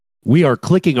We are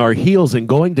clicking our heels and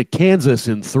going to Kansas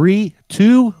in 3,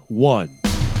 2, 1.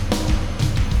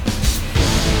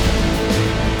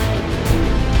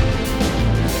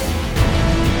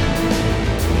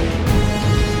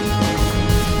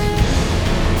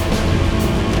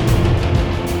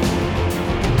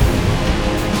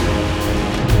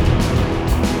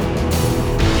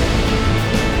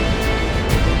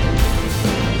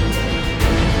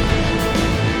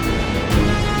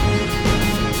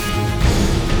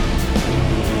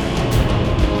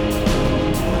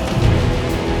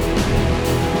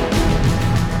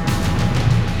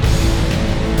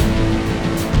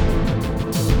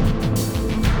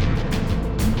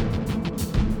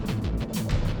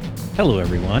 Hello,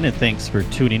 everyone, and thanks for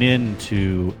tuning in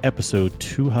to episode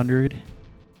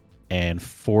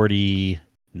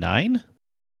 249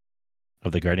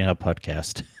 of the Guardian Hub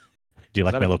podcast. Do you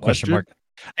like my little question mark?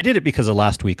 I did it because of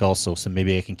last week also, so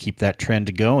maybe I can keep that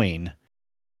trend going.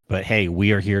 But hey,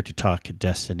 we are here to talk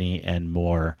Destiny and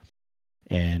more.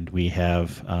 And we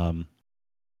have a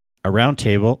round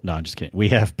table. No, I'm just kidding. We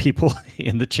have people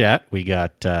in the chat. We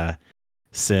got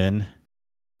Sin,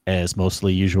 as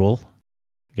mostly usual.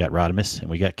 We got Rodimus and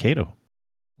we got Cato.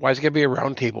 Why is it going to be a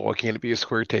round table? Why can't it be a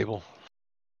square table?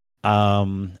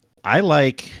 I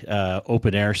like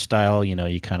open air style. You know,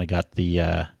 you kind of got the,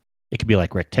 it could be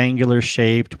like rectangular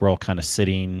shaped. We're all kind of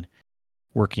sitting,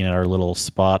 working at our little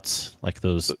spots, like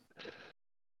those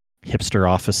hipster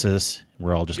offices.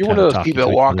 We're all just You're kind one of of those talking people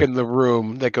that to walk each other. in the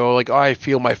room that go like, oh, I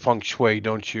feel my feng shui,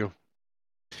 don't you?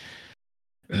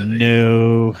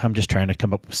 No, I'm just trying to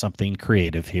come up with something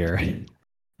creative here.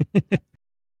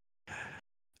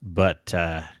 But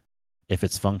if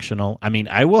it's functional, I mean,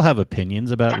 I will have opinions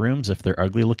about rooms if they're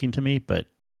ugly looking to me, but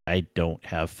I don't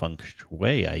have feng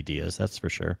shui ideas, that's for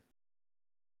sure.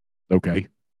 Okay.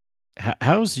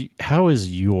 How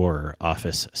is your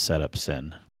office setup,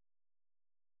 Sin?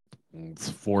 It's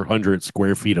 400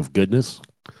 square feet of goodness.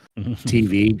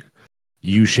 TV,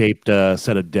 U-shaped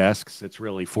set of desks. It's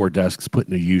really 4 desks put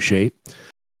in a U-shape.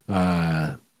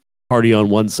 Party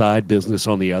on one side, business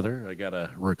on the other. I got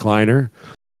a recliner,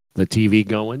 the TV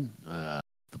going, the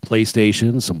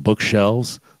PlayStation, some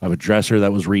bookshelves. I have a dresser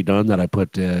that was redone that I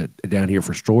put down here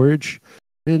for storage,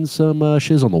 and some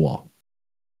shiz on the wall.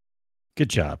 Good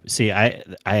job. See, I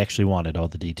actually wanted all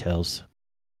the details.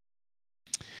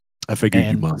 I figured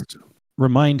you must.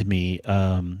 Remind me,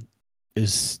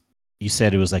 is you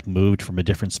said it was like moved from a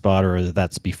different spot, or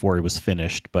that's before it was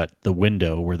finished, but the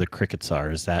window where the crickets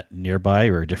are, is that nearby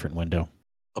or a different window?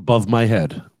 Above my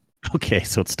head. Okay,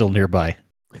 so it's still nearby.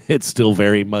 It's still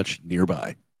very much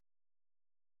nearby.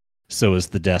 So is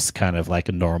the desk kind of like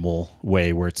a normal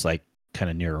way where it's like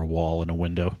kind of near a wall and a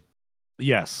window?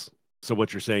 Yes. So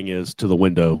what you're saying is to the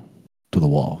window, to the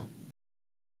wall.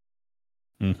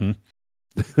 Mm-hmm.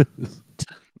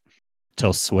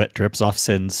 Till sweat drips off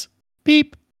Sin's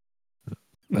beep.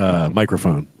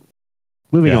 Microphone.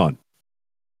 Moving on.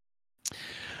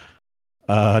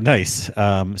 Nice.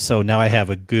 So now I have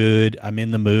I'm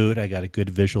in the mood. I got a good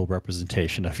visual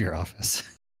representation of your office.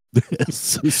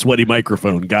 Sweaty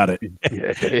microphone. Got it.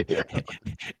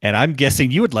 And I'm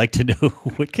guessing you would like to know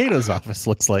what Cato's office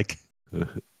looks like.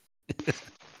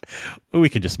 We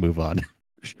can just move on.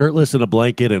 Shirtless in a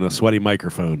blanket and a sweaty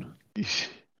microphone.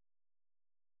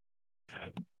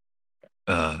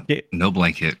 No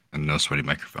blanket and no sweaty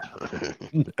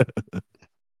microphone.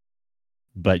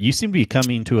 But you seem to be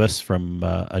coming to us from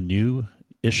a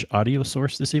new-ish audio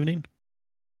source this evening.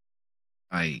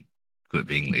 I quit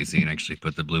being lazy and actually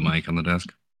put the blue mic on the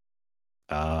desk.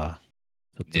 The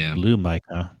blue mic,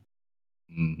 huh?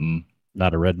 Mm-hmm.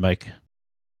 Not a red mic?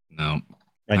 No.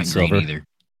 And not silver green either.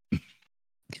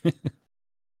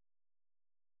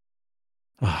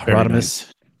 Rodimus,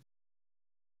 nice.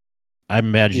 I'm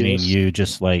imagining you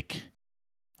just like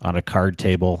on a card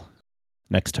table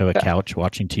next to a couch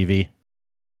watching TV.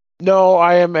 No,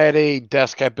 I am at a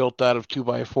desk I built out of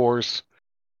 2x4s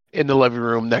in the living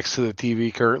room next to the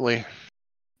TV currently.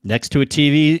 Next to a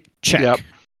TV? Check. Yep.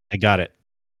 I got it.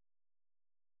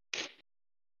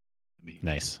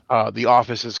 Nice. The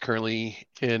office is currently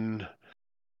in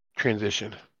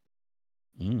transition.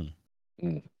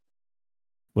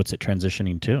 What's it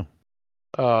transitioning to?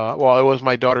 Well, it was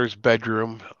my daughter's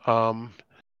bedroom.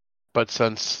 But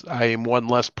since I am one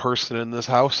less person in this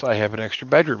house, I have an extra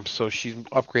bedroom. So she's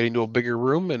upgrading to a bigger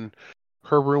room, and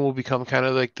her room will become kind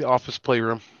of like the office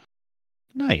playroom.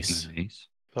 Nice.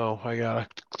 So I gotta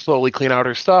slowly clean out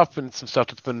her stuff and some stuff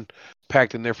that's been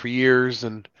packed in there for years,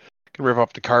 and can rip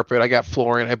up the carpet. I got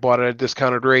flooring. I bought it at a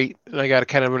discounted rate, and I got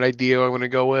kind of an idea what I'm going to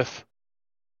go with.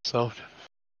 So,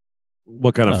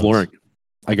 what kind of flooring?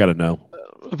 I got to know.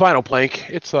 Vinyl plank.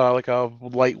 It's like a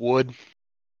light wood.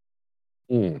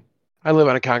 Mm. I live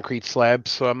on a concrete slab,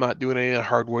 so I'm not doing any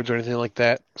hardwoods or anything like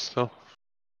that. So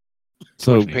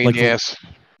So much pain in the ass.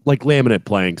 like laminate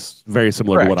planks, very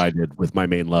similar to what Correct. I did with my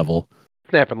main level.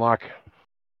 Snap and lock.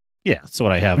 Yeah, that's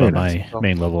what I have Very on nice. my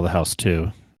main level of the house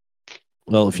too.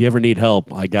 Well, if you ever need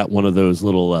help, I got one of those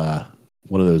little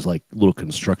like little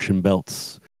construction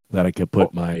belts that I could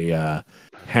put my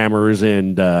hammers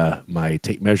and my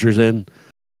tape measures in.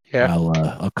 Yeah.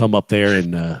 I'll come up there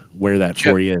and wear that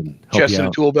for you and help Chest you and a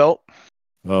out. tool belt.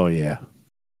 Oh yeah.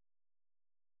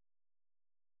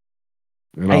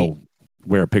 And I'll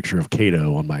wear a picture of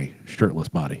Kato on my shirtless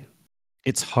body.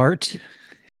 It's hard.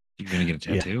 You're gonna get a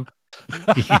tattoo?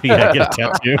 Yeah, get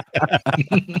a tattoo.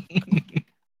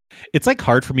 It's like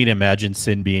hard for me to imagine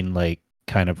Sin being like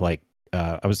kind of like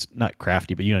I was not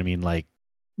crafty, but you know what I mean, like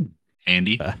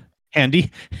Handy.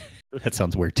 handy. That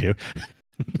sounds weird too.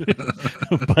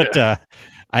 But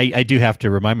I do have to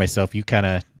remind myself you kind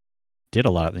of did a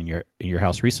lot in your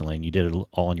house recently, and you did it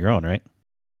all on your own, right?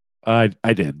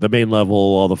 I did the main level,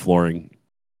 all the flooring.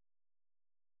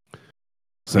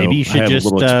 So maybe you I should have a just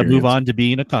little move experience. on to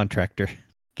being a contractor,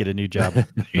 get a new job. There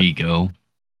you go.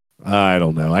 I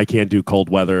don't know. I can't do cold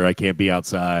weather. I can't be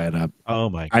outside. Oh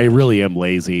my! I really am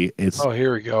lazy. It's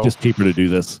Here we go. just cheaper to do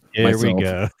this Here myself. we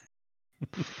go.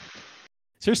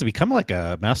 Seriously, become like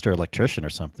a master electrician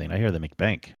or something. I hear they make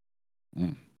bank.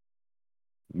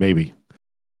 Maybe.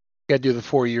 Got to do the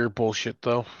 4-year bullshit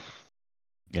though.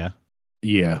 Yeah.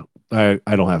 Yeah. I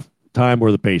don't have time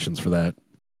or the patience for that.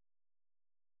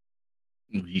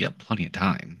 You got plenty of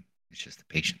time. It's just the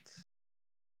patience.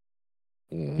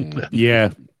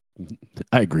 Yeah.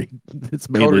 I agree. It's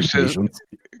mainly the patience.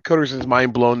 Coderson's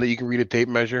mind blown that you can read a tape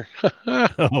measure.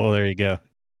 Oh, there you go.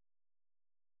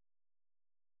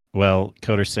 Well,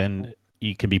 Coderson,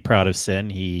 you can be proud of Sin.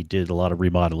 He did a lot of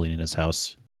remodeling in his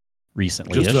house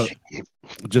recently.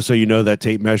 Just so you know, that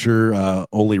tape measure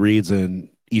only reads in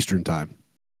Eastern time.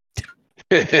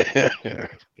 God. The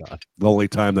only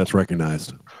time that's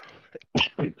recognized.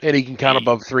 And he can count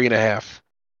above 3.5.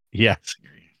 Yeah.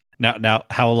 Now,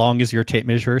 how long is your tape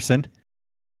measure, Sin?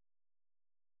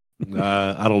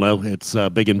 I don't know. It's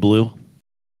big and blue.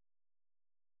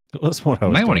 That's what I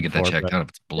You was might want to going get that for, checked but- out if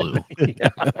it's blue.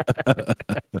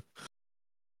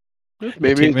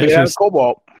 Maybe tape it's made out of measures-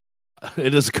 cobalt.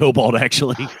 It is cobalt,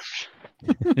 actually.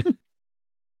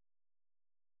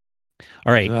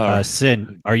 All right, All right.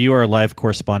 Sin, are you our live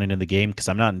correspondent in the game? Because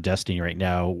I'm not in Destiny right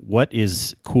now. What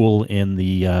is cool in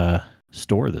the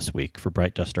store this week for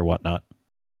Bright Dust or whatnot?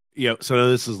 Yeah, so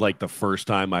this is like the first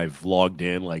time I've logged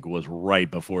in, like was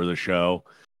right before the show.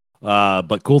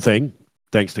 But cool thing,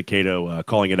 thanks to Kato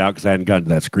calling it out because I hadn't gotten to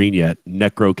that screen yet.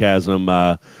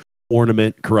 Necrochasm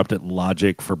ornament, corrupted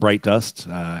logic for Bright Dust.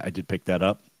 I did pick that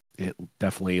up. It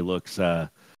definitely looks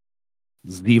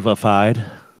Ziva-fied.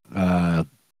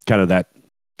 Kind of that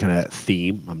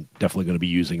theme. I'm definitely going to be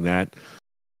using that.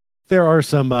 There are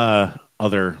some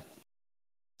other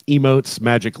emotes,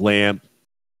 magic lamp,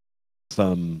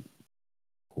 some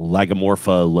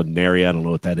Lagomorpha lunaria, I don't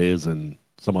know what that is, and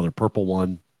some other purple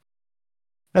one.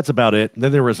 That's about it. And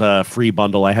then there was a free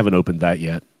bundle. I haven't opened that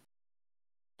yet.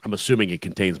 I'm assuming it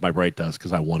contains my Bright Dust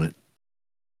because I want it.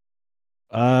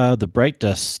 The Bright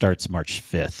Dust starts March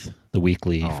 5th, the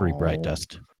weekly free Bright Oh.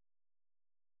 Dust.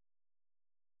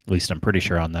 At least I'm pretty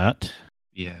sure on that.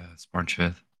 Yeah, it's March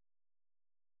 5th.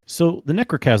 So the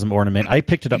Necrochasm ornament, I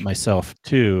picked it up myself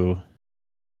too,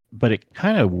 but it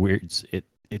kind of weirds it.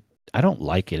 I don't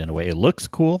like it in a way. It looks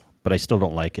cool, but I still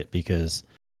don't like it because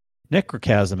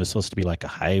Necrochasm is supposed to be like a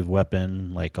hive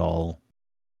weapon, like all,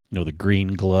 the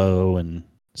green glow and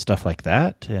stuff like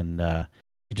that. And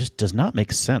it just does not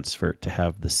make sense for it to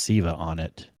have the Siva on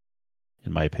it,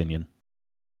 in my opinion.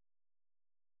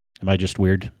 Am I just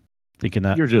weird thinking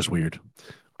that? You're just weird.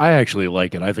 I actually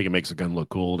like it. I think it makes the gun look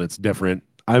cool and it's different.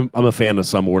 I'm a fan of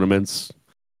some ornaments,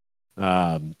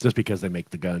 just because they make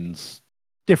the guns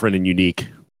different and unique.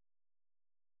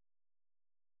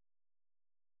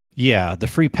 Yeah, the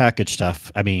free package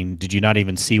stuff. I mean, did you not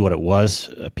even see what it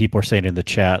was? People are saying in the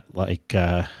chat, like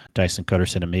Dyson Coder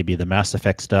said, it may be the Mass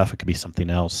Effect stuff. It could be something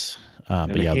else.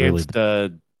 But yeah, really.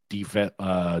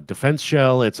 Defense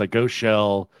shell. It's a ghost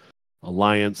shell,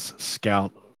 Alliance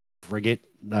Scout frigate.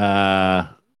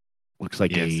 Looks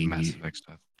like Yeah, it's the a Mass Effect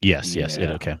stuff. Yes, Yeah.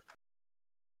 okay.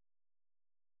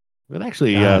 But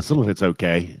actually, some of it's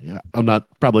okay. I'm not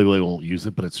probably won't use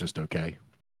it, but it's just okay.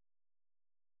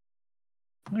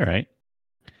 All right.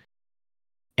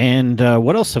 And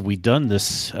what else have we done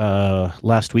this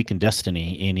last week in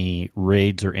Destiny? Any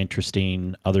raids or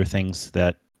interesting other things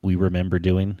that we remember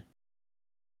doing?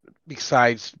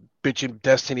 besides bitching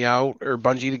Destiny out or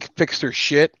Bungie to fix their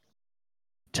shit.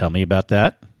 Tell me about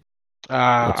that.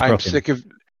 What's I'm broken? sick of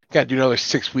got to do another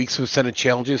 6 weeks of sending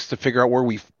challenges to figure out where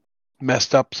we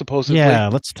messed up, supposedly. Yeah,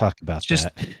 let's talk about It's just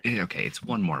that. okay. It's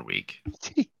one more week.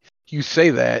 You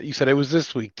say that. You said it was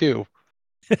this week, too.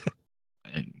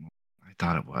 I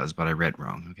thought it was, but I read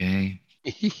wrong. Okay.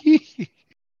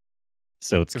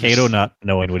 So it's Kato not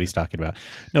knowing what he's talking about.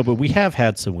 No, but we have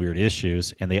had some weird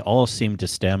issues, and they all seem to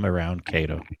stem around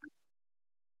Kato.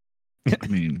 I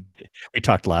mean, We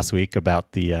talked last week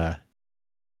about the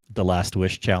Last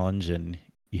Wish challenge, and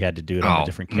you had to do it on a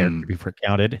different character before it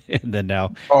counted, and then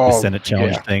now the Senate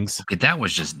challenge things. Okay, that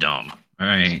was just dumb. All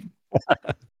right.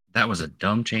 That was a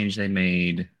dumb change they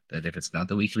made, that if it's not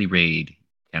the weekly raid,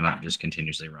 cannot just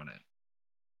continuously run it.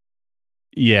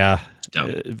 Yeah, It's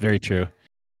dumb. very true.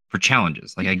 For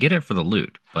challenges. Like, I get it for the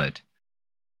loot, but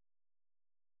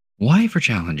why for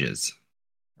challenges?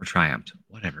 Or triumphed?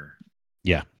 Whatever.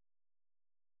 Yeah.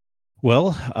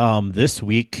 Well, this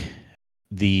week,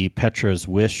 the Petra's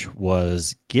wish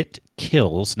was get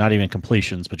kills, not even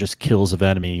completions, but just kills of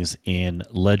enemies in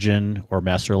Legend or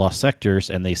Master Lost sectors,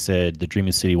 and they said the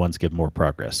Dreaming City ones give more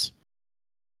progress.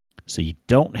 So you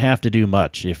don't have to do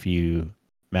much if you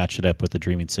match it up with the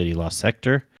Dreaming City Lost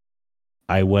sector.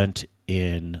 I went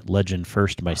in Legend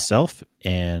first myself,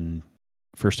 and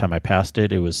first time I passed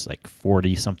it, it was like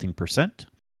 40-something%.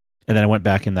 And then I went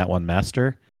back in that one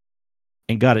Master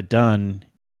and got it done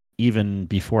even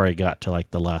before I got to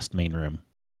like the last main room.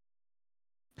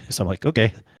 So I'm like,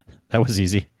 okay, that was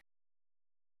easy.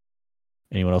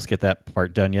 Anyone else get that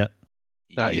part done yet?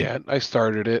 Not yet. I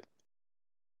started it.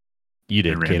 You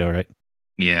did, Kato, right?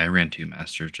 Yeah, I ran 2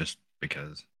 masters just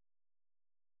because.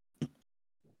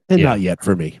 And not yet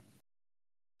for me.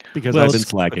 Because I've been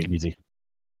slacking. Easy.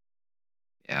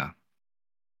 Yeah.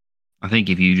 I think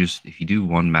if you do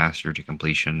 1 master to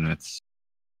completion, it's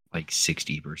like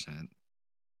 60%.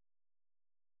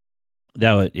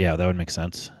 That would make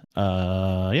sense.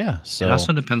 Yeah. So it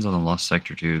also depends on the lost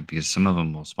sector too, because some of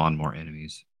them will spawn more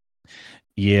enemies.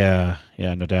 Yeah,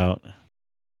 no doubt.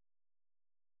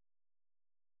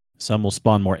 Some will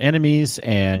spawn more enemies,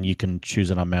 and you can choose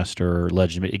it on Master or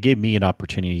Legend. It gave me an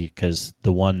opportunity because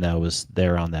the one that was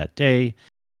there on that day,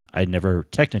 I'd never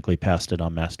technically passed it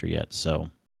on Master yet. So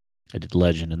I did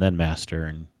Legend and then Master,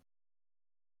 and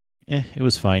it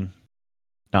was fine.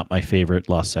 Not my favorite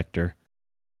Lost Sector.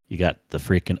 You got the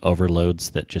freaking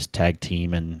overloads that just tag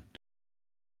team and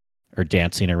are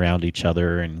dancing around each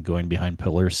other and going behind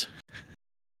pillars.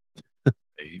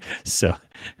 So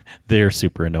they're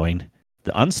super annoying.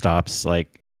 The unstops,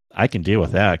 like, I can deal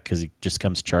with that because he just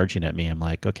comes charging at me. I'm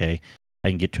like, okay, I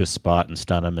can get to a spot and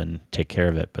stun him and take care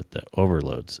of it. But the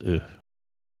overloads, ugh.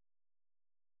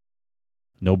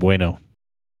 No bueno.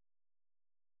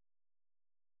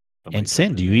 And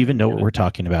Sin, do you even know what we're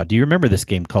talking about? Do you remember this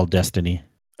game called Destiny?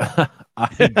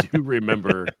 I do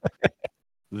remember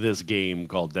this game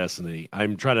called Destiny.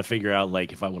 I'm trying to figure out,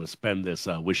 like, if I want to spend this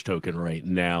wish token right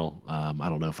now. I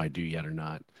don't know if I do yet or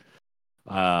not.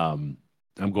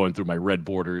 I'm going through my red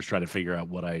borders, trying to figure out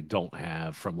what I don't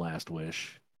have from Last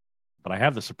Wish. But I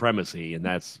have the Supremacy, and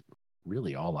that's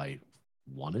really all I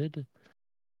wanted.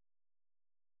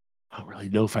 I don't really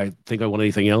know if I think I want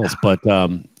anything else, but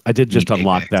I did just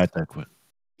unlock that quick.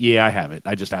 Yeah, I have it.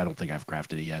 I don't think I've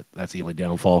crafted it yet. That's the only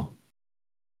downfall.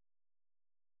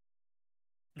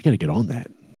 I gotta get on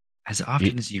that. As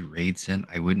often as you raid Sin,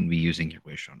 I wouldn't be using your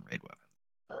wish on raid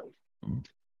weapon.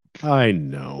 I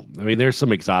know. I mean, there's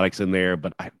some exotics in there,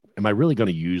 but am I really going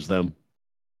to use them?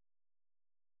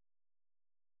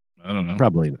 I don't know.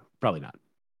 Probably not.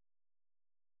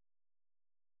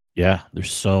 Yeah,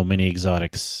 there's so many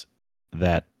exotics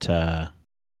that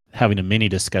having a mini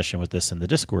discussion with this in the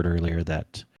Discord earlier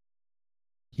that,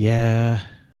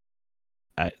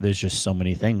 there's just so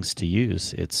many things to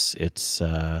use. It's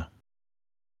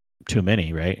too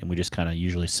many, right? And we just kind of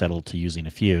usually settle to using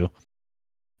a few.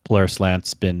 Polaris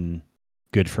Lance been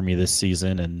good for me this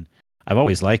season, and I've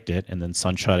always liked it. And then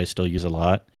Sunshot I still use a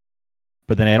lot.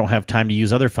 But then I don't have time to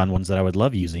use other fun ones that I would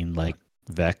love using, like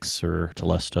Vex or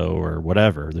Telesto or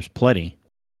whatever. There's plenty.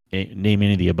 Name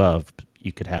any of the above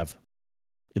you could have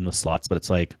in the slots, but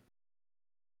it's like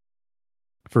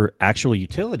for actual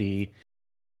utility,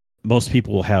 most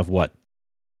people will have what?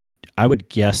 I would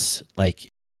guess,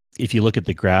 like, if you look at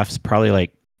the graphs, probably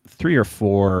like 3 or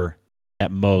 4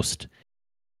 at most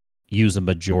use a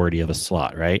majority of a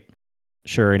slot, right?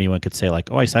 Sure, anyone could say like,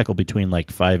 oh, I cycle between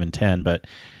like 5 and 10, but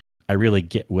I really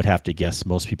would have to guess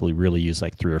most people really use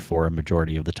like 3 or 4 a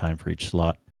majority of the time for each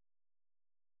slot.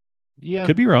 Yeah.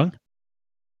 Could be wrong.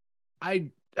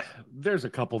 I there's a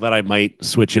couple that I might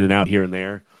switch in and out here and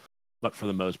there, but for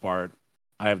the most part,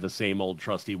 I have the same old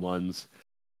trusty ones.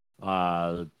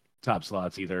 Top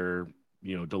slots either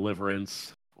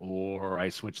Deliverance, or I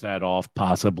switch that off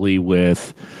possibly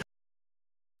with.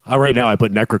 Right now, I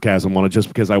put Necrochasm on it just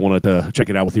because I wanted to check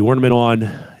it out with the ornament on,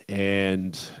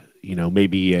 and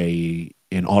maybe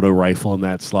an auto rifle in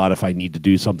that slot if I need to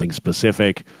do something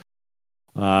specific.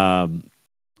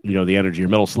 The energy or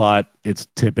metal slot, it's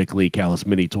typically Callus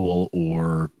Mini Tool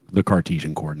or the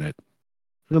Cartesian coordinate.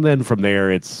 And then from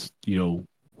there, it's,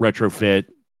 Retrofit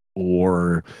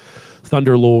or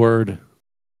Thunderlord,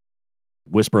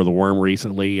 Whisper of the Worm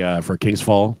recently for King's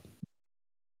Fall.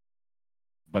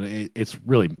 But it's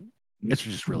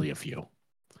just really a few.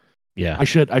 Yeah. I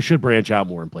should branch out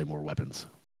more and play more weapons.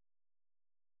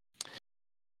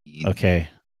 Okay.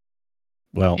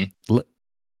 Well, go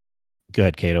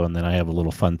ahead, Cato, and then I have a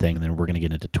little fun thing, and then we're going to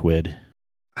get into TWID.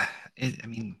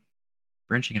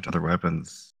 Branching into other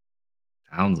weapons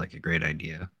sounds like a great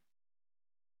idea.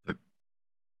 But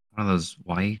one of those,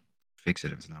 why fix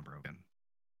it if it's not broken?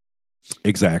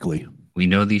 Exactly. We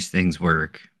know these things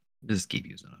work. Just keep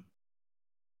using them.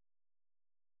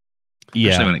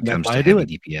 Yeah. Especially when it comes to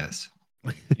heavy DPS.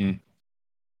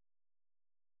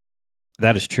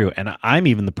 That is true. And I'm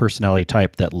even the personality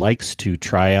type that likes to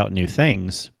try out new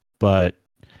things, but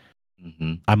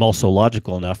I'm also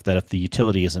logical enough that if the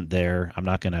utility isn't there, I'm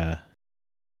not going to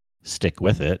stick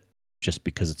with it just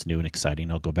because it's new and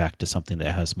exciting. I'll go back to something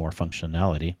that has more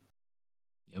functionality.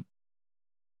 Yep.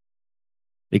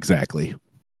 Exactly.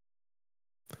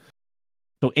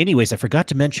 So anyways, I forgot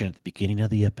to mention at the beginning of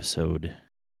the episode,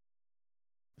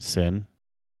 Sin.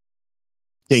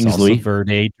 Kingsley. Salsa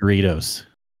Verde Doritos.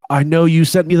 I know you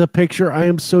sent me the picture. I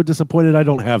am so disappointed I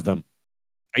don't have them.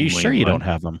 Are you sure you don't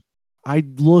have them? I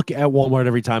look at Walmart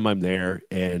every time I'm there,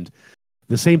 and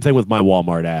the same thing with my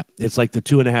Walmart app. It's like the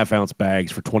 2.5 ounce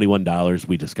bags for $21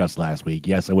 we discussed last week.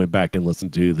 Yes, I went back and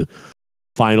listened to the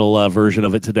final version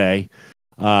of it today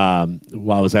while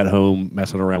I was at home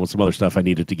messing around with some other stuff I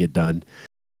needed to get done.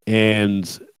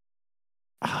 And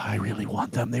I really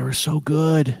want them. They were so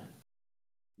good.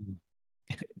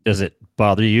 Does it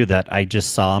bother you that I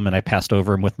just saw them and I passed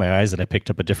over them with my eyes and I picked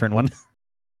up a different one?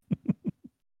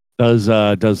 Does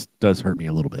hurt me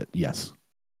a little bit. Yes.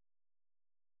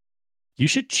 You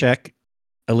should check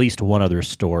at least one other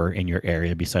store in your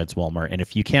area besides Walmart. And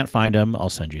if you can't find them, I'll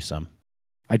send you some.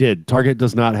 I did. Target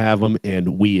does not have them, and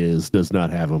Weis does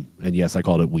not have them. And yes, I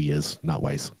called it Weis, not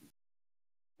Weiss.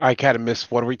 I kind of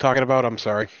missed. What are we talking about? I'm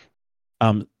sorry.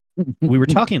 We were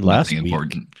talking last Nothing week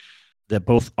important. that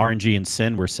both RNG and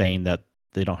Sin were saying that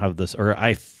they don't have this, or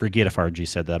I forget if RNG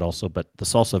said that also, but the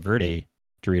Salsa Verde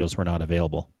Doritos were not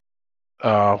available.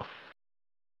 Oh.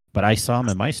 But I saw them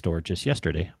in my store just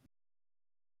yesterday.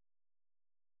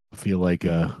 I feel like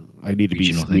I need to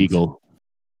be legal,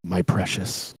 my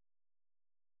precious.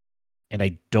 And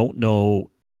I don't know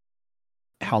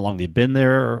how long they've been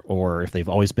there, or if they've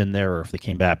always been there, or if they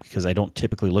came back, because I don't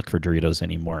typically look for Doritos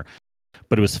anymore.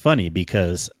 But it was funny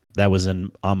because that was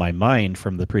on my mind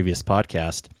from the previous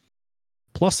podcast.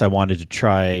 Plus, I wanted to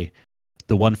try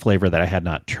the one flavor that I had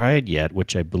not tried yet,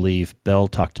 which I believe Belle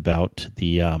talked about,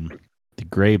 the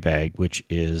gray bag, which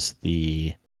is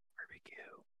the barbecue.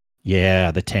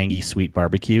 Yeah, the tangy sweet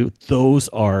barbecue. Those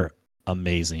are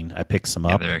amazing. I picked some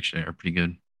up. They actually are pretty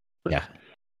good. Yeah.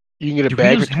 You can get a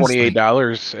bag for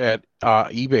 $28 at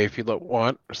eBay if you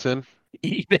want, Sin.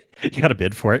 eBay. You got a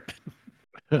bid for it.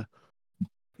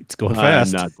 It's going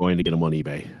fast. I'm not going to get them on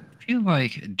eBay. I feel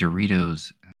like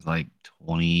Doritos has like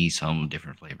 20 some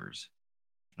different flavors,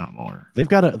 not more. They've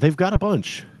got a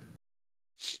bunch.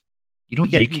 You know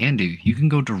what you can do? You can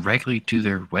go directly to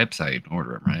their website and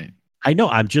order them, right? I know.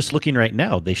 I'm just looking right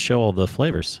now. They show all the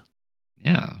flavors.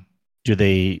 Yeah. Do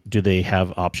they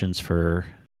have options for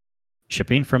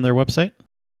shipping from their website?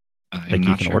 I'm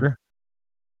not sure. Order?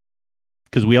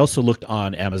 Because we also looked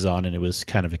on Amazon and it was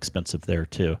kind of expensive there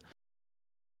too.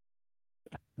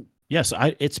 Yes,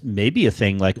 it's maybe a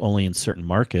thing like only in certain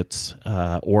markets,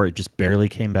 or it just barely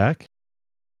came back.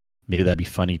 Maybe that'd be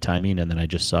funny timing, and then I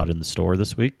just saw it in the store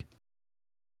this week.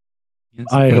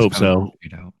 I hope so.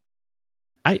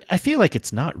 I feel like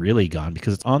it's not really gone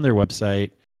because it's on their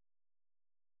website.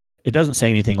 It doesn't say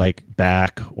anything like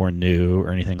back or new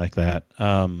or anything like that.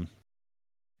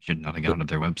 Should not have gone to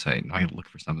their website. I gotta look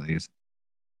for some of these.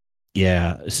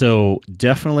 Yeah, so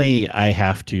definitely I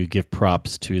have to give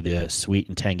props to the sweet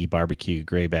and tangy barbecue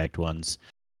gray bagged ones.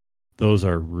 Those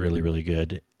are really, really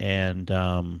good. And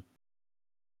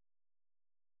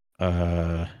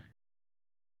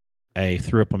I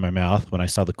threw up in my mouth when I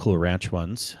saw the Cool Ranch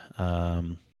ones.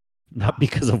 Not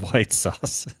because of white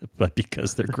sauce, but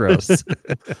because they're gross.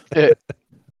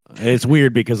 It's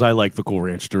weird because I like the Cool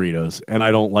Ranch Doritos, and I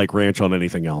don't like ranch on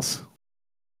anything else.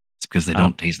 It's because they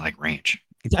don't taste like ranch.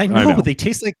 I know, but they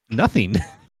taste like nothing.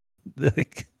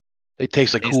 Like, They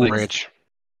taste like Tastes Cool like- Ranch.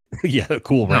 yeah,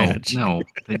 Cool Ranch. No,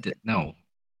 they did no.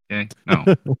 Okay,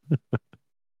 no.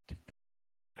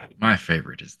 My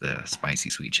favorite is the spicy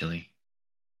sweet chili.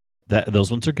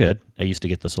 Those ones are good. I used to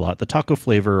get this a lot. The taco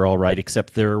flavor are all right,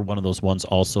 except they're one of those ones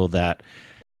also that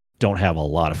don't have a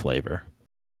lot of flavor.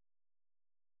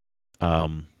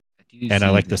 And I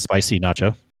like the spicy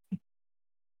nacho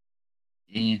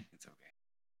It's okay.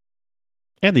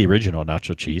 and the original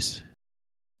nacho cheese.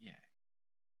 Yeah,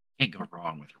 can't go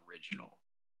wrong with original.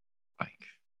 Like,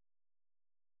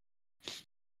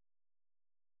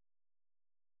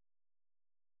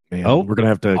 Man, Oh. we're gonna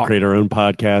have to create our own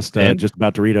podcast And- just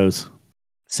about Doritos.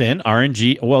 Sin,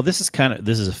 RNG. Well, this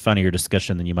is a funnier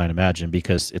discussion than you might imagine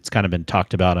because it's kind of been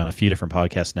talked about on a few different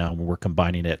podcasts now, and we're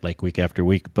combining it like week after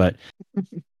week. But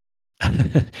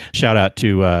shout out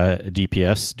to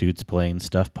DPS, Dudes Playing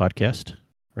Stuff podcast,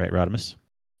 right, Rodimus?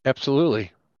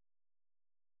 Absolutely.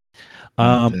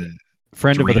 the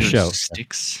Friend of the Doritos show,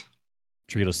 sticks.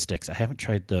 Doritos sticks. I haven't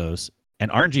tried those.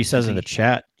 And RNG says in the Really?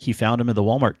 chat he found them in the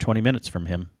Walmart 20 minutes from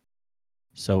him.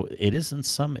 So it is in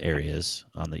some areas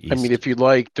on the east. I mean, if you'd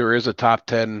like, there is a top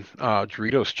 10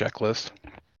 Doritos checklist.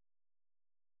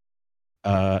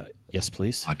 Yes,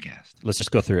 please. Podcast. Let's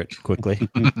just go through it quickly.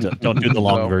 Don't do the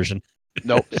long No. version.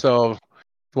 Nope. So, you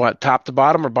want top to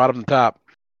bottom or bottom to top?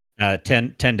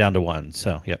 10 down to 1.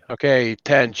 So, yep. Okay,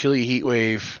 10 chili heat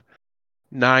wave,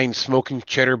 9 smoking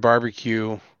cheddar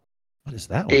barbecue, What is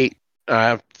that one? 8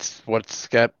 what's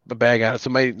got a bag on it. So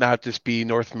it might not just be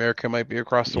North America, it might be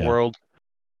across the Yeah. world.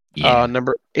 Yeah.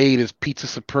 Number 8 is Pizza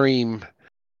Supreme.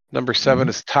 Number 7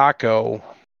 is Taco.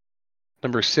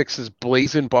 Number 6 is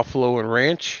Blazing Buffalo and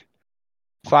Ranch.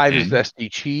 5 is Okay. SD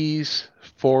Cheese.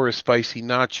 4 is Spicy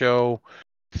Nacho.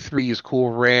 3 is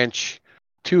Cool Ranch.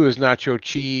 2 is Nacho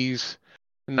Cheese.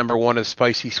 And number 1 is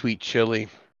Spicy Sweet Chili.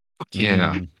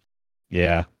 Yeah.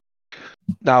 Yeah.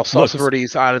 Now, Salsa Looks- Verde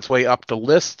is on its way up the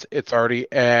list. It's already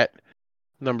at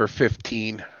number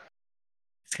 15.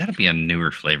 It's got to be a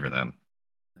newer flavor then.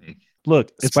 Like,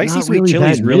 Look, It's spicy not sweet really chili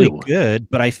is that really new. good,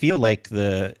 but I feel like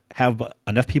have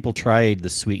enough people tried the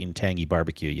sweet and tangy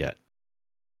barbecue yet.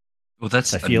 well,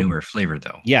 that's I a feel- newer flavor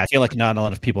though. Yeah, I feel like not a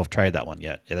lot of people have tried that one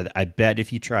yet. I bet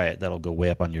if you try it, that'll go way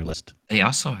up on your list. They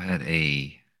also had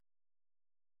a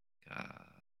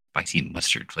spicy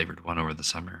mustard flavored one over the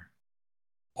summer.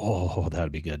 Oh, that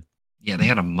would be good. Yeah, they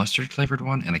had a mustard flavored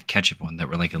one and a ketchup one that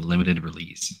were like a limited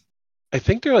release. I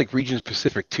think they're like region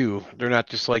specific too. They're not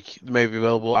just like maybe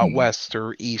available out west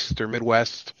or east or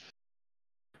Midwest.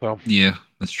 So Yeah,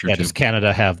 that's true Yeah, too. does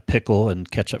Canada have pickle and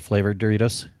ketchup flavored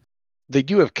Doritos? they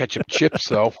do have ketchup chips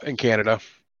though in Canada.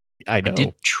 I I know.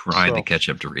 did try the So-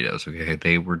 ketchup Doritos. Okay,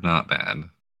 they were not bad.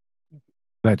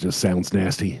 That just sounds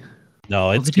nasty.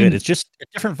 No, it's they good. didn't- It's just a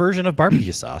different version of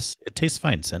barbecue sauce. It tastes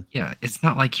fine, Sin. Yeah, it's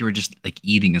not like you were just like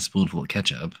eating a spoonful of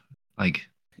ketchup. Like,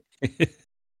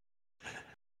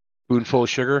 Spoonful of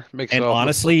sugar makes And it all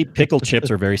honestly, pickle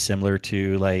chips are very similar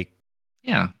to like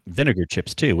yeah, vinegar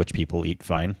chips too, which people eat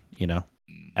fine. You know,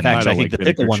 in I fact, I don't think like the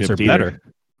pickle vinegar ones are chips better. either.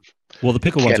 Well, the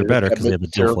pickle ones are Canada better because they have the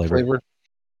dill syrup flavor.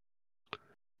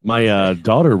 My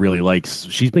daughter really likes.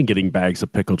 She's been getting bags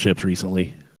of pickle chips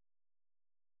recently.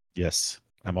 Yes,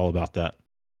 I'm all about that.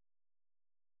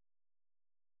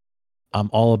 I'm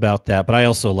all about that, but I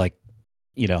also like,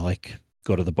 like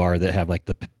go to the bar that have like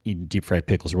the deep fried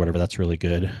pickles or whatever. That's really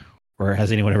good. Or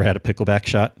has anyone ever had a pickleback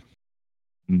shot?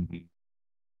 Mhm.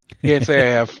 Can't say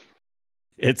I have.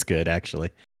 It's good, actually.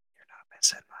 You're not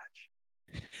missing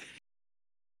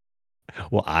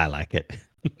Well, I like it.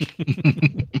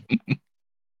 much.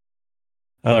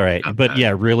 All right, Not but bad.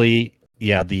 yeah, really,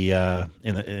 yeah. The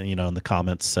in the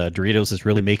comments, Doritos is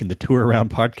really making the tour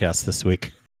around podcast this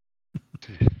week.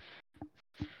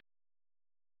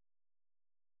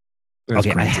 That's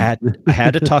Okay, I crazy.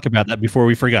 had to talk about that before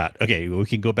we forgot. Okay, we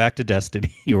can go back to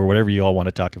Destiny or whatever you all want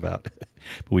to talk about.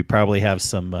 But we probably have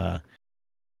some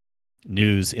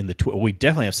news in the we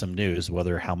definitely have some news.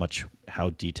 Whether how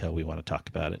detailed we want to talk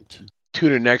about it.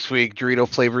 Tune in next week. Dorito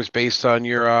flavors based on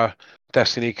your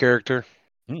Destiny character.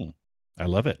 I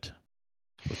love it.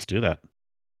 Let's do that.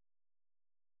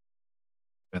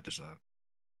 Bet there's a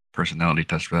personality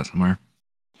test for that somewhere.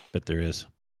 But there is.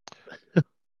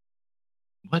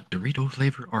 What Dorito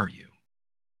flavor are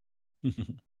you?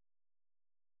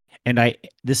 And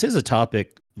this is a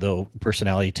topic though,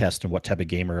 personality test and what type of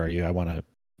gamer are you? I want to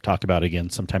talk about again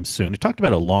sometime soon. I talked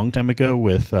about it a long time ago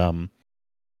with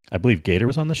I believe Gator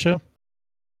was on the show.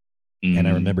 And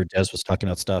I Mm, remember Des was talking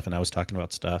about stuff and I was talking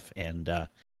about stuff. And I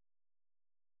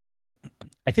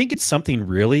think it's something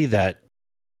really that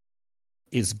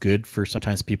is good for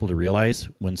sometimes people to realize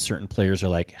when certain players are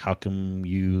like, how come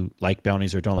you like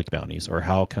bounties or don't like bounties? Or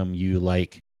how come you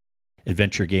like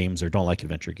adventure games or don't like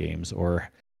adventure games? Or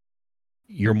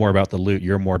you're more about the loot,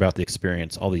 you're more about the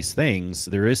experience, all these things.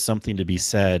 There is something to be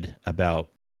said about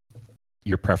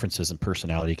your preferences and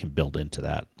personality can build into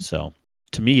that. So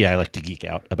to me, I like to geek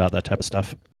out about that type of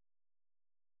stuff.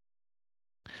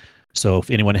 So if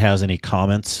anyone has any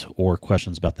comments or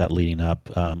questions about that leading up,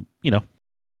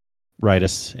 write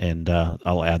us and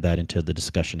I'll add that into the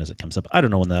discussion as it comes up. I don't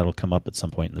know when that'll come up at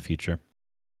some point in the future.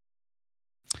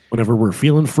 Whenever we're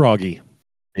feeling froggy.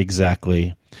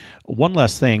 Exactly. One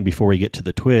last thing before we get to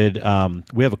the TWID.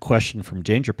 We have a question from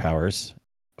Danger Powers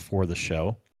for the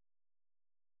show.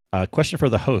 Question for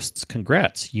the hosts.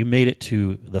 Congrats. You made it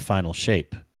to the final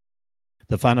shape.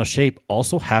 The final shape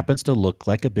also happens to look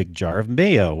like a big jar of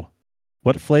mayo.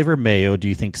 What flavor mayo do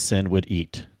you think Sin would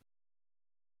eat?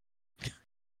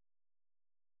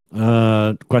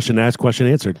 Question asked, question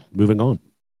answered. Moving on.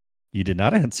 You did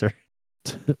not answer.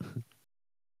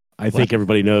 I think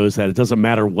everybody knows that it doesn't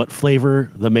matter what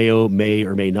flavor the mayo may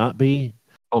or may not be.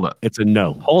 hold up. It's a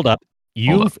no. Hold up.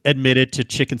 You've admitted to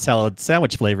chicken salad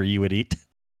sandwich flavor you would eat.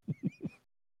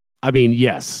 I mean,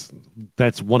 yes,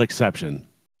 that's one exception.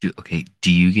 Do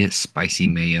you get spicy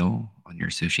mayo on your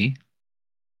sushi?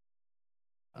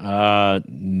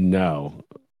 No.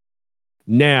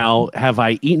 Now, have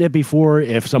I eaten it before?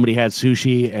 If somebody had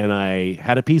sushi and I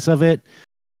had a piece of it,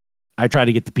 I try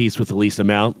to get the piece with the least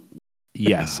amount.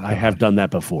 Yes, I have done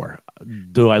that before.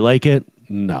 Do I like it?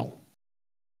 No.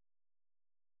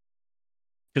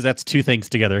 Because that's two things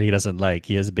together he doesn't like.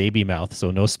 He has baby mouth,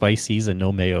 so no spices and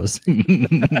no mayos.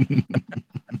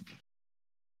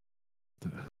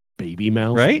 Baby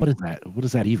mouth? Right? What is that? What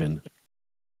is that even?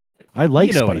 I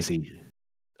like spicy.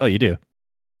 Oh, you do?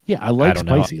 Yeah, I like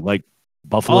spicy. Know. Like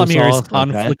buffalo All I'm hearing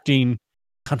sauce. is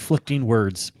conflicting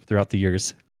words throughout the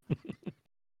years.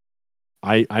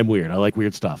 I'm weird. I like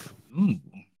weird stuff. Ooh.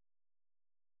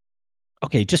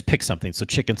 Okay, just pick something. So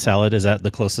chicken salad, is that the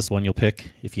closest one you'll pick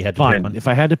if you had to pick one? If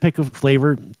I had to pick a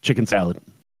flavor, chicken salad.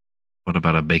 What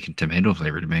about a bacon tomato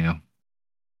flavored mayo?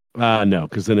 No,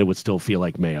 because then it would still feel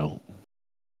like mayo.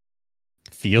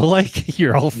 Feel like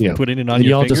you're all putting it on and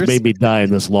your y'all fingers? just made me die in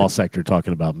this law sector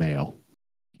talking about mayo.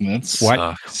 That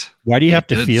sucks. Why do you have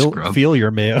to feel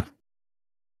your mayo?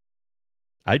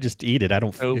 I just eat it. I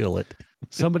don't feel it.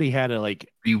 Somebody had a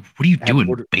like. What are you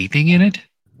doing? Bathing in it?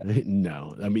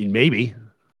 No, I mean maybe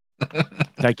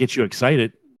that gets you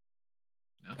excited.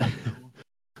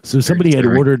 So somebody had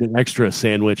ordered an extra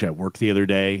sandwich at work the other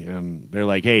day, and they're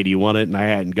like, "Hey, do you want it?" And I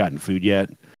hadn't gotten food yet.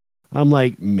 I'm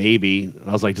like, maybe.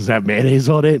 I was like, "Does it have mayonnaise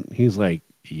on it?" He's like,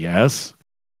 "Yes."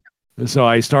 So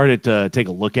I started to take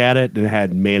a look at it, and it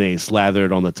had mayonnaise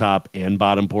slathered on the top and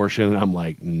bottom portion. I'm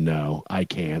like, "No, I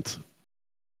can't.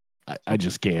 I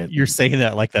just can't." You're saying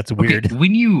that like that's weird. Okay,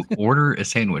 when you order a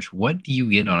sandwich, what do you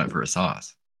get on it for a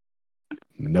sauce?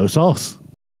 No sauce.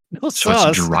 No So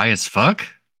sauce. it's dry as fuck?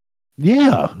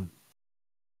 Yeah.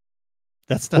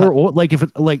 That's not. Or like if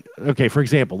it like okay, for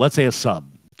example, let's say a sub,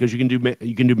 because you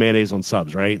can do mayonnaise on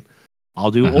subs, right?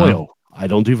 I'll do oil. I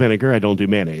don't do vinegar. I don't do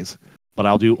mayonnaise, but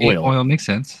I'll do oil. Oil makes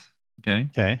sense.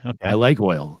 Okay. I like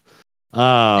oil.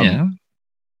 Yeah.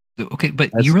 Okay, but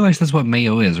you realize that's what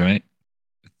mayo is, right?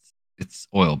 It's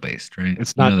oil based, right?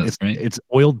 It's not. Right? It's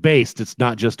oil based. It's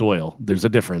not just oil. There's a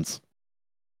difference.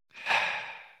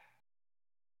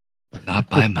 Not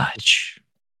by much,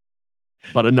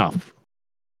 but enough.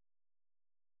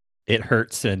 It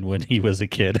hurts him when he was a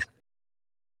kid.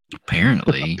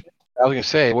 Apparently. I was gonna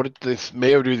say, what did this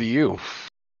mayo do to you?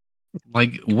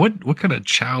 Like, what kind of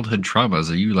childhood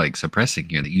traumas are you like suppressing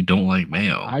here that you don't like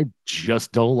mayo? I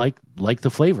just don't like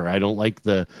the flavor. I don't like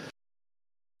the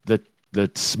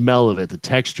smell of it, the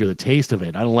texture, the taste of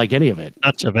it. I don't like any of it.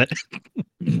 Much of it.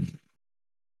 You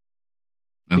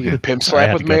get a pimp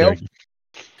slap with mayo?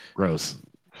 Gross.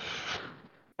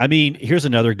 I mean, here's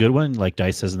another good one. Like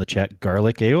Dice says in the chat,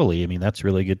 garlic aioli. I mean, that's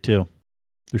really good too.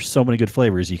 There's so many good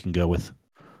flavors you can go with.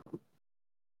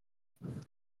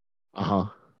 Uh-huh.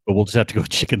 But we'll just have to go with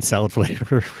chicken salad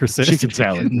flavor for chicken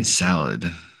salad. Chicken salad.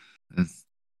 That's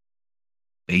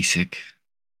basic.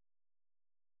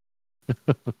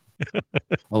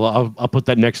 Well, I'll put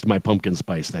that next to my pumpkin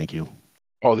spice. Thank you.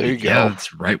 Oh, there you go. Yeah,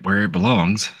 that's right where it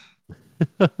belongs.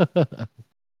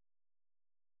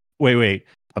 Wait.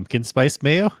 Pumpkin spice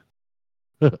mayo?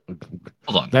 Hold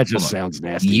on. That just sounds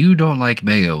nasty. You don't like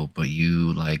mayo, but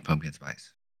you like pumpkin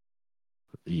spice.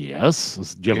 Yes.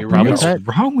 Do you have Here a we problem go. with What's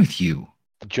that? wrong with you?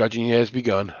 The judging has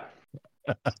begun.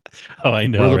 Oh, I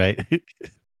know, the- right?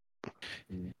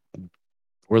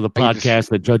 We're the I just- podcast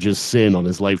that judges sin on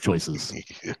his life choices.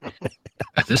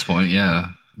 At this point, yeah.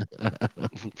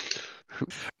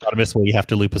 Autonomous, will you have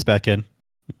to loop us back in?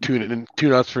 Tune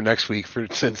us for next week for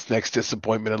since next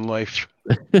disappointment in life.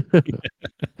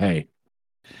 Hey.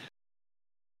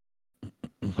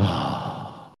 You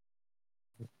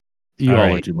all are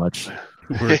right. too much.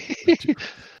 We're-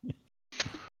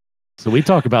 So we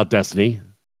talk about Destiny.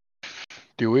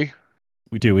 Do we?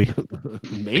 we do.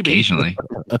 Maybe. Occasionally.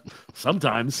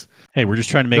 Sometimes. Hey, we're just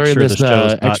trying to make During sure this the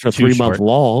show's not extra too 3-month short.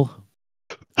 lull.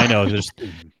 I know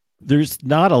there's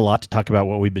not a lot to talk about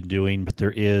what we've been doing, but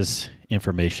there is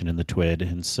information in the TWID,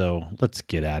 and so let's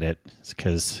get at it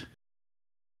because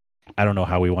I don't know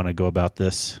how we want to go about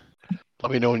this.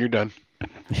 Let me know when you're done.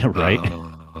 Yeah, right.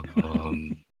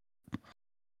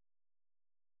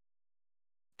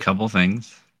 Couple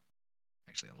things.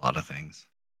 Actually, a lot of things.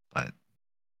 But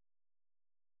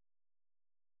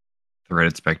the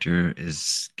Red Spectre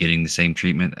is getting the same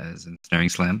treatment as Ensnaring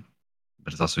Slam,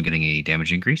 but it's also getting a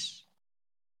damage increase.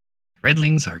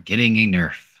 Redlings are getting a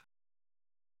nerf.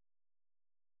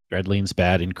 Dreadling's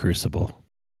bad in Crucible.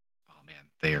 Oh man,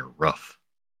 they are rough.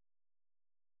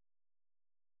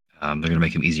 They're going to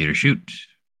make them easier to shoot.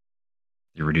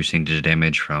 They're reducing the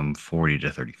damage from 40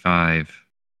 to 35.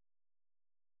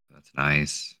 That's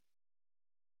nice.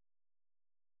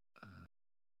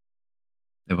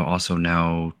 They will also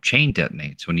now chain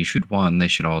detonate. So when you shoot one, they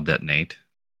should all detonate.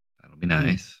 That'll be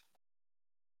nice.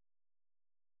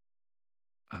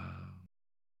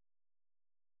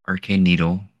 Arcane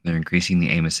Needle. They're increasing the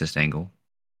aim assist angle.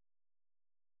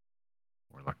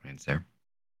 Warlock Man's there.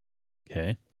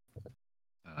 Okay.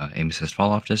 Aim assist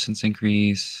fall off distance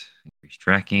increase. Increase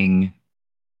tracking.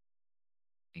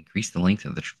 Increase the length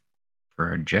of the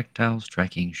projectile's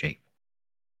tracking shape.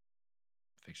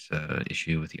 Fix the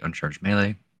issue with the uncharged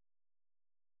melee.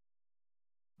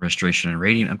 Restoration and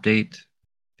Radiant update.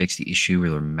 Fix the issue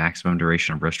where the maximum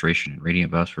duration of Restoration and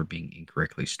Radiant buffs were being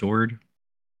incorrectly stored.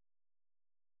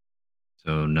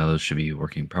 So now those should be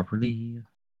working properly.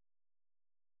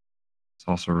 This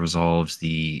also resolves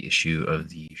the issue of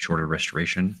the shorter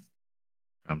restoration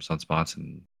from sunspots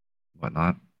and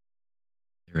whatnot.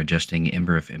 They're adjusting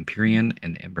Ember of Empyrean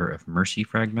and Ember of Mercy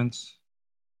fragments.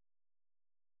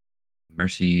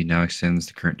 Mercy now extends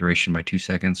the current duration by 2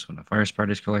 seconds when a fire sprout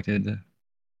is collected.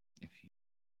 If you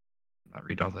not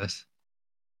read all this.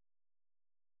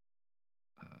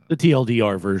 The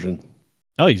TLDR version.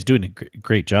 Oh, he's doing a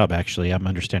great job, actually. I'm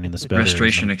understanding this better.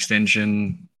 Restoration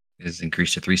extension is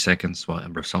increased to 3 seconds while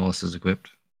Ember of Solace is equipped.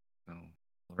 So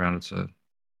all around it's a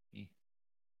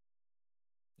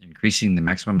increasing the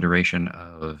maximum duration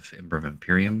of Ember of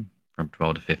Imperium from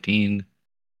 12 to 15.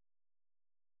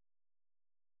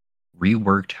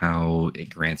 Reworked how it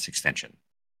grants extension.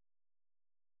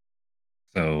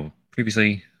 So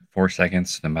previously, 4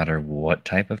 seconds, no matter what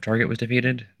type of target was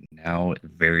defeated. Now it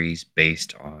varies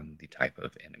based on the type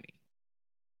of enemy.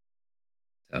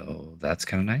 So that's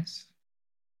kind of nice.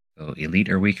 So elite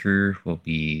or weaker will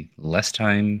be less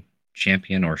time.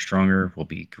 Champion or stronger will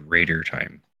be greater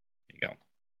time. There you go.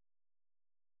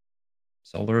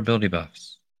 Solar ability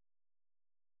buffs.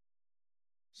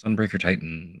 Sunbreaker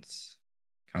Titans.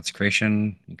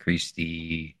 Consecration. Increase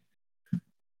the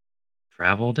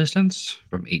travel distance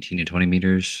from 18 to 20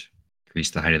 meters.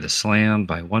 Increase the height of the slam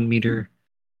by 1 meter.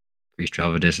 Increase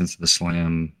travel distance of the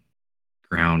slam.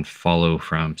 Ground follow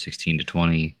from 16 to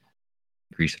 20.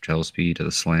 Increase the travel speed of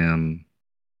the slam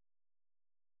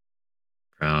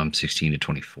from 16 to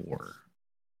 24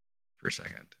 per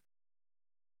second.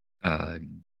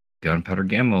 Gunpowder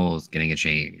Gamble is getting a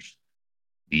change.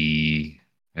 The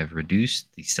have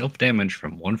reduced the self damage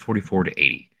from 144 to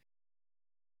 80.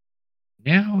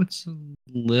 Now it's a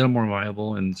little more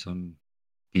viable in some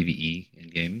PvE in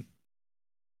game.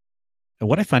 And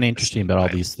what I find interesting about all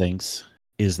these things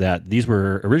is that these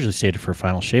were originally stated for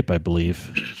Final Shape, I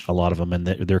believe, a lot of them, and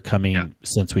they're coming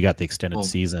since we got the extended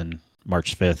season,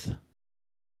 March 5th.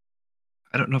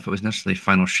 I don't know if it was necessarily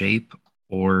Final Shape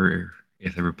or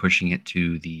if they were pushing it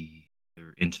to the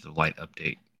Into the Light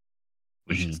update,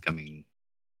 which is coming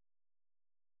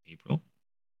April.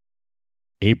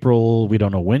 April, we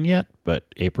don't know when yet, but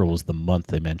April was the month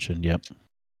they mentioned. Yep.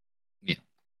 Yeah.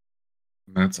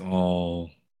 That's all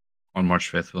on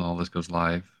March 5th when all this goes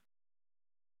live.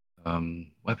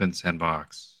 Weapons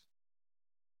sandbox.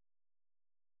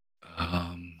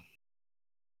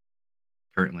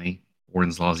 Currently,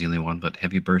 Warden's Law is the only one, but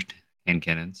heavy burst hand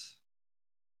cannons.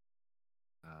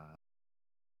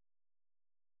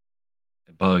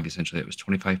 bug, essentially, it was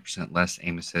 25% less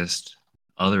aim assist,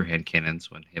 other hand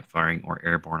cannons when hip firing or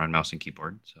airborne on mouse and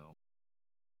keyboard. So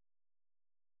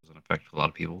it doesn't affect a lot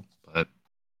of people. But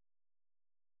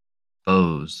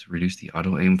bows reduce the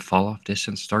auto aim fall off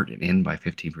distance start and end by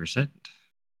 15%.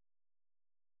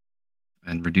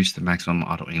 And reduce the maximum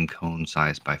auto aim cone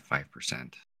size by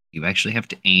 5%. You actually have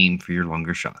to aim for your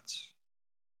longer shots.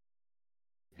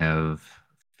 Have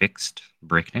fixed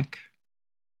breakneck.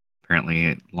 Apparently,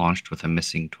 it launched with a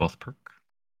missing 12th perk.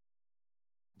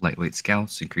 Lightweight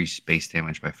scouts increase base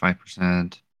damage by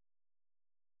 5%.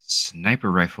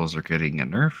 Sniper rifles are getting a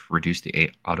nerf, reduce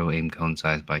the auto aim cone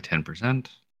size by 10%.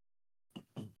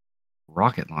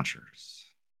 Rocket launchers.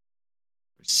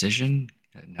 Precision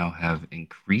now have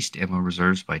increased ammo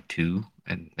reserves by 2,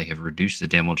 and they have reduced the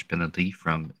damage penalty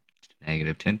from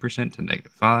negative 10% to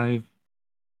negative 5.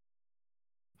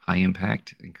 High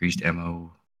impact, increased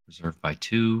ammo reserve by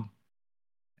 2,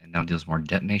 and now deals more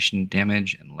detonation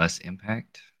damage and less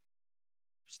impact.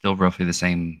 Still roughly the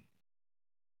same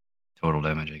total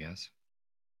damage, I guess.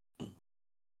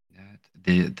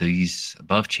 These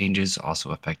above changes also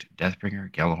affect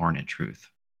Deathbringer, Gallahorn, and Truth.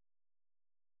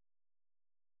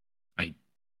 I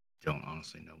don't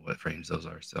honestly know what frames those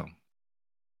are, so.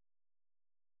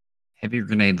 Heavy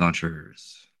grenade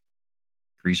launchers.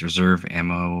 Increase reserve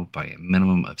ammo by a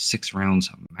minimum of 6 rounds,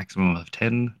 a maximum of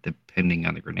 10, depending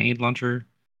on the grenade launcher.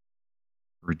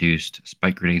 Reduced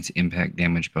spike grenades impact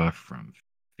damage buff from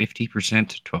 50%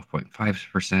 to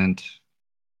 12.5%.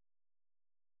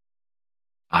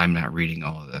 I'm not reading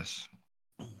all of this.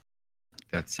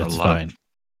 That's a lot. Fine.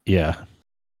 Yeah.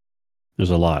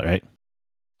 There's a lot, right?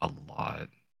 A lot.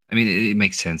 I mean, it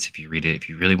makes sense if you read it. If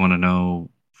you really want to know,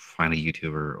 find a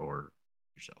YouTuber or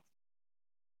yourself.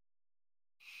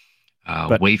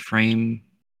 Waveframe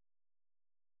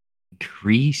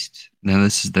increased. Now,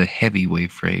 this is the heavy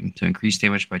waveframe. To increase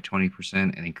damage by 20%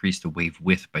 and increase the wave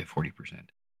width by 40%.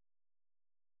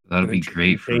 That'll be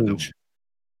great for the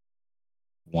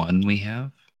one we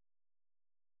have.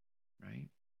 Right?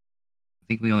 I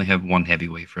think we only have one heavy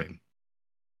waveframe.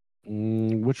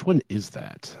 Which one is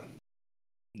that?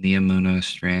 The Amuna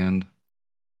strand.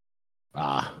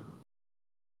 Ah.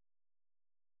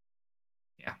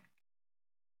 Yeah.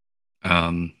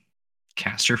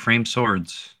 Caster frame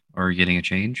swords are getting a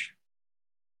change.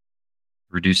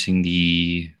 Reducing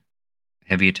the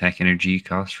heavy attack energy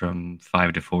cost from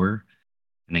 5 to 4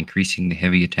 and increasing the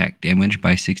heavy attack damage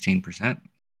by 16%.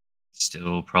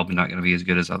 Still probably not going to be as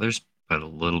good as others, but a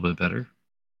little bit better.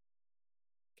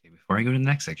 Okay, before I go to the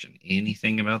next section,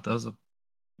 anything about those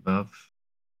above?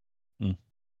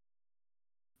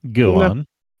 Go on.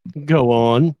 Go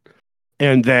on.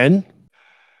 And then?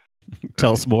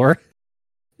 Tell us more.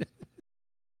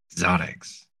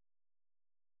 Exotics.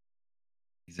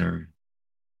 These are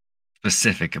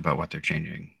specific about what they're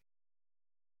changing.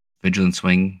 Vigilant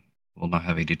Swing will now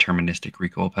have a deterministic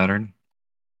recoil pattern.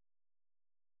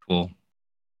 Cool.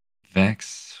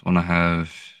 Vex will now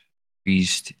have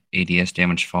increased ADS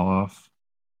damage fall off,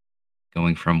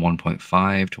 going from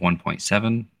 1.5 to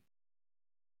 1.7.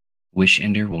 Wish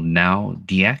Ender will now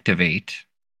deactivate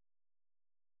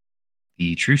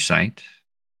the True Sight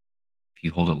if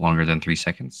you hold it longer than 3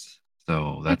 seconds.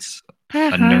 So that's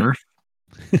a nerf,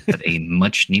 but a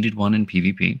much needed one in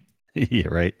PvP. Yeah,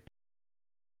 right.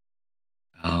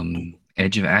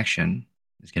 Edge of Action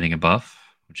is getting a buff,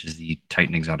 which is the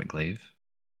Titan Exotic Glaive.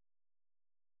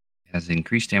 It has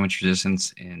increased damage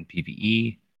resistance in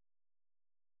PvE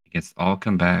against all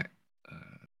combatants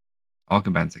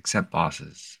except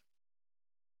bosses.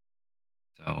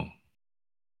 So,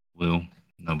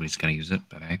 nobody's going to use it,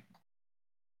 but hey.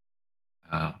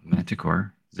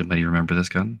 Manticore. Does anybody remember this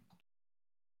gun?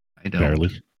 I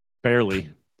don't.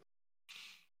 Barely.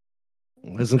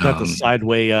 Isn't that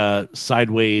the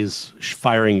sideways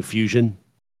firing fusion?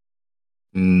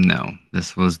 No,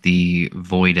 this was the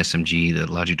Void SMG that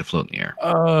allowed you to float in the air.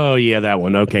 Oh, yeah, that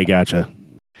one. Okay, gotcha.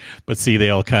 But see,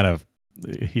 they all kind of,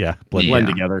 blend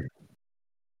together.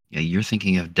 Yeah, you're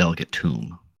thinking of Delicate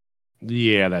Tomb.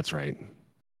 Yeah, that's right.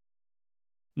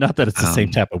 Not that it's the same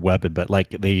type of weapon, but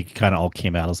like they kind of all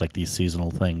came out as like these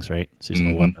seasonal things, right?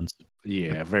 Seasonal weapons.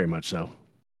 Yeah, very much so.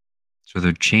 So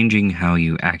they're changing how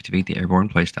you activate the airborne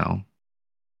playstyle.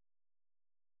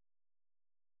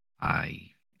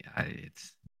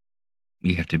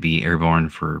 You have to be airborne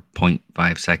for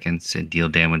 0.5 seconds and deal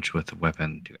damage with the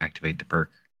weapon to activate the perk.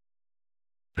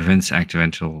 Prevents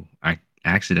accidental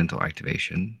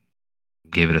activation.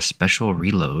 Gave it a special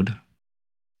reload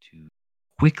to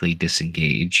quickly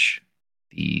disengage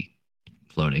the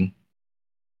floating.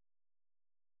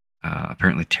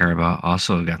 Apparently Teraba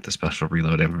also got the special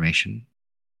reload information.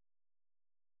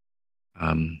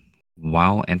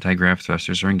 While anti-grav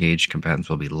thrusters are engaged, combatants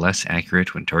will be less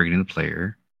accurate when targeting the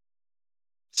player,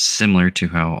 similar to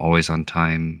how always on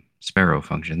time Sparrow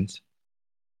functions.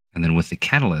 And then with the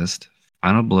catalyst,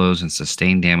 final blows and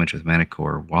sustained damage with mana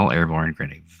core while airborne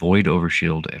grant a void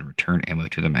overshield and return ammo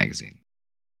to the magazine.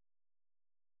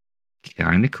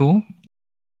 Kinda cool.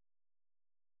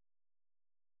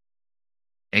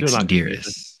 Still not gonna use it.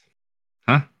 Exdirus.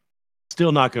 Huh?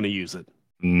 Still not going to use it.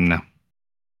 No.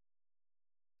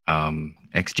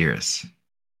 Exdirus.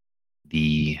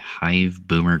 The Hive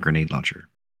Boomer grenade launcher.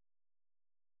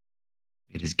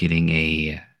 It is getting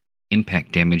a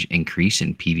impact damage increase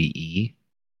in PvE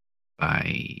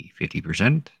by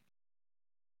 50%.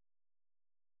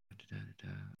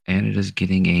 And it is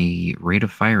getting a rate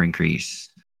of fire increase.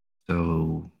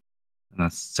 So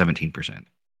that's 17%.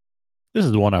 This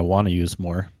is the one I want to use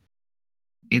more.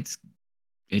 It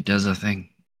does a thing.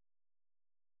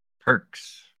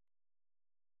 Perks.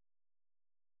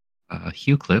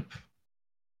 Hue Clip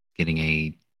getting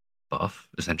a buff,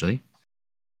 essentially.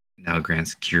 Now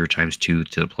grants cure times 2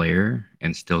 to the player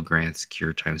and still grants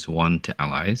cure times 1 to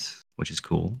allies, which is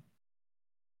cool.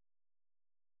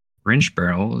 Wrench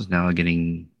Barrel is now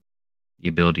getting the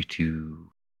ability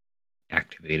to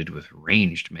activate it with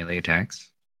ranged melee attacks.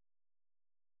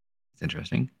 It's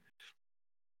interesting.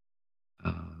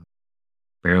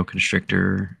 Barrel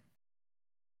Constrictor,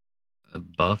 a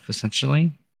buff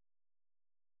essentially.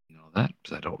 You know that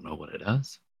because I don't know what it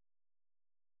does.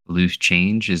 Loose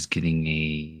Change is getting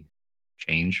a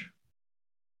change.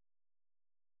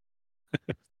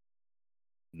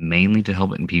 Mainly to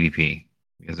help it in PvP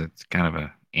because it's kind of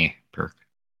a perk.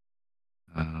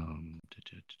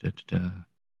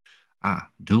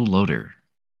 Dual Loader.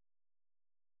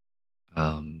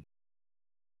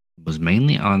 Was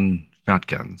mainly on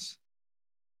shotguns,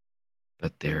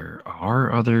 but there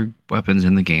are other weapons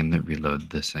in the game that reload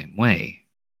the same way.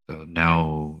 So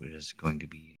now it is going to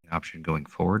be an option going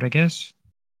forward, I guess.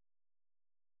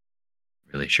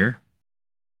 Really sure.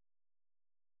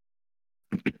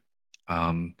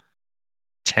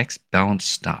 Text Balanced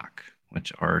Stock,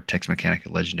 which are text mechanic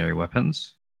legendary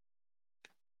weapons.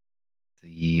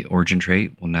 The origin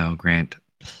trait will now grant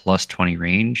plus 20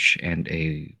 range and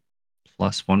a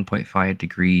plus 1.5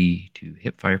 degree to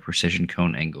hipfire precision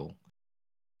cone angle,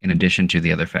 in addition to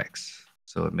the other effects.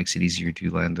 So it makes it easier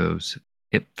to land those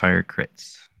hipfire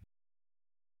crits.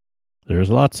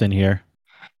 There's lots in here.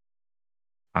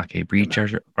 Okay, breach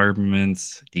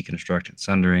armaments, deconstruct and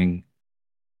sundering.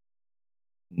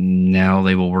 Now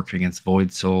they will work against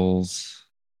void souls,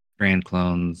 strand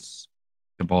clones,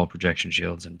 cabal projection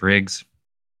shields, and brigs.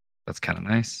 That's kind of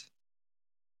nice.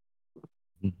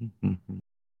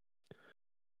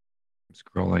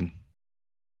 Scrolling.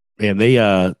 Man,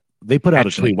 they put out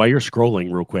a tweet while you're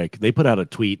scrolling real quick. They put out a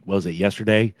tweet, was it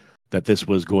yesterday, that this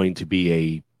was going to be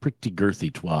a pretty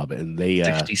girthy TWAB, and they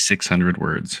 6,600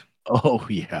 words. Oh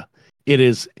yeah, it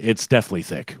is. It's definitely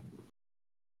thick.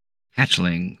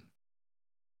 Hatchling.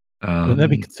 Wouldn't that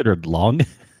be considered long?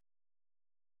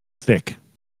 Thick.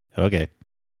 Okay.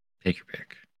 Take your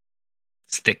pick.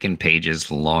 It's thick in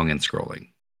pages, long and scrolling.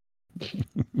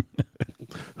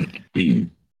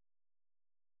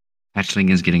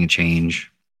 Hatchling is getting a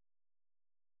change.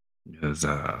 Because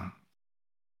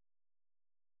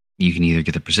you can either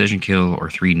get the precision kill or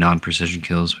 3 non-precision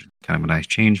kills, which is kind of a nice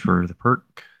change for the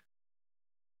perk.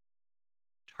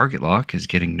 Target lock is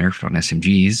getting nerfed on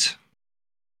SMGs.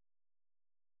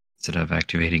 Instead of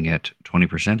activating at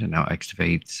 20%, it now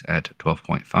activates at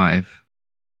 12.5.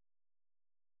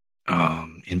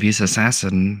 Envious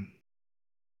Assassin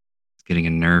is getting a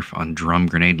nerf on drum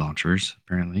grenade launchers,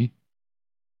 apparently.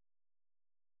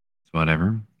 So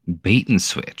whatever. Bait and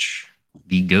Switch,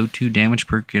 the go-to damage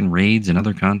perk in raids and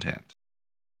other content,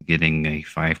 getting a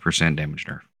 5% damage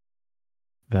nerf.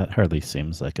 That hardly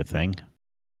seems like a thing.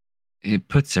 It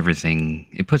puts it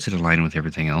in line with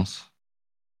everything else,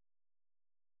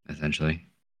 essentially.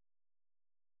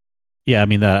 Yeah, I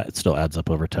mean, that still adds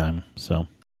up over time, so.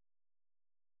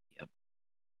 Yep.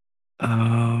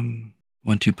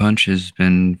 1-2 punch has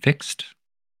been fixed,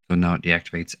 so now it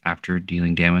deactivates after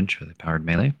dealing damage with a powered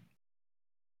melee.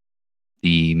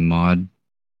 The mod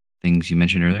things you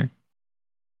mentioned earlier.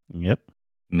 Yep.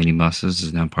 Mini bosses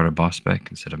is now part of boss spec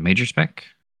instead of major spec.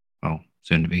 Well,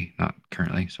 soon to be, not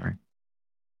currently, sorry.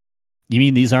 You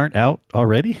mean these aren't out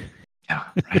already? Yeah,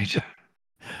 right.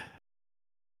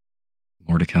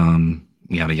 More to come,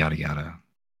 yada, yada, yada.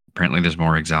 Apparently there's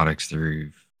more exotics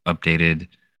they've updated.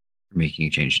 They're making a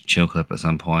change to chill clip at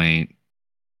some point.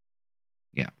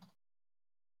 Yeah.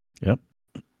 Yep.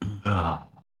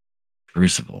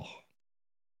 Crucible.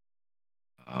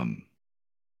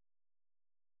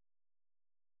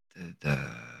 the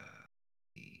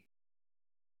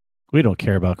We don't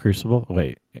care about Crucible.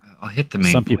 Wait, I'll hit the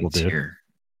main some people points do. here.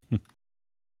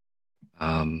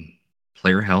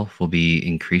 Player health will be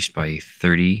increased by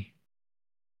 30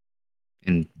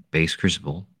 in base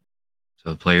Crucible.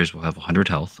 So players will have 100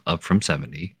 health, up from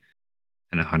 70,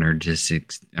 and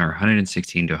 116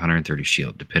 to 130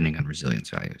 shield, depending on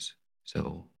resilience values.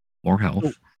 So more health.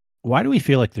 So why do we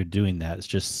feel like they're doing that? It's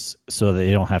just so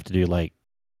they don't have to do like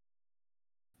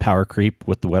power creep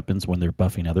with the weapons when they're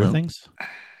buffing other things?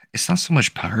 It's not so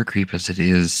much power creep as it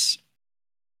is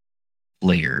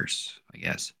layers, I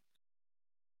guess.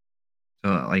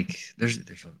 So like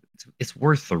it's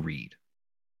worth the read.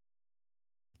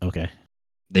 Okay.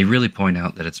 They really point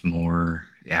out that it's more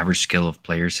the average skill of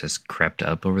players has crept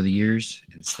up over the years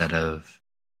instead of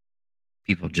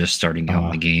people just starting out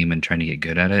in the game and trying to get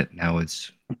good at it. Now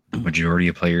it's majority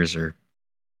of players are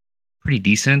pretty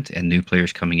decent, and new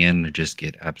players coming in and just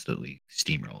get absolutely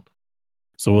steamrolled.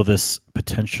 So will this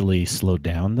potentially slow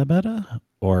down the meta,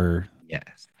 or?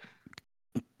 Yes.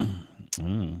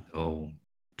 So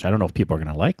I don't know if people are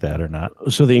going to like that or not.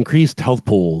 So the increased health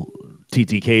pool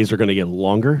TTKs are going to get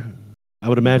longer, I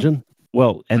would imagine.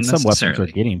 Well, and some weapons are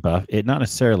getting buffed. Not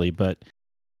necessarily, but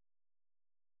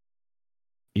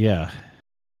yeah.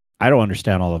 I don't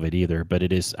understand all of it either, but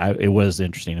it was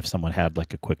interesting if someone had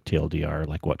like a quick TLDR,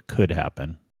 like what could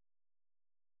happen.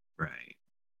 Right.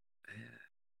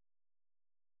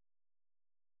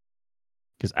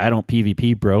 Because I don't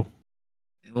PvP, bro.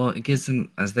 Well, it gives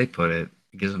them, as they put it,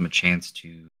 it gives them a chance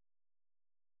to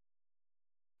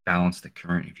balance the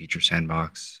current and future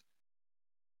sandbox,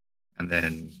 and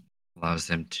then allows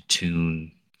them to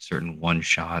tune certain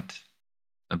one-shot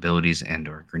abilities and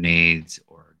or grenades,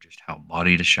 or just how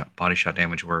body shot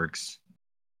damage works.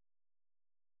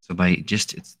 So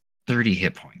it's 30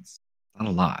 hit points. Not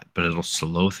a lot, but it'll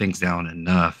slow things down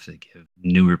enough to give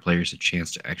newer players a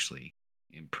chance to actually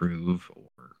improve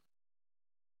or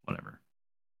whatever.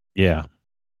 Yeah.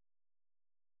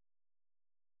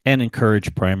 And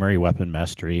encourage primary weapon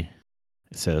mastery.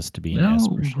 It says to be an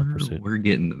aspirational pursuit. We're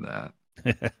getting to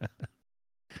that.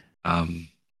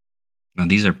 Now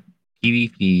these are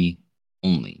PvP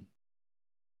only,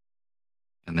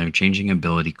 and they're changing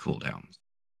ability cooldowns.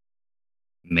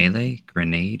 Melee,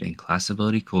 grenade, and class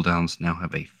ability cooldowns now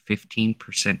have a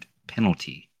 15%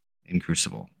 penalty in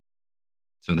Crucible.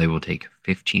 So they will take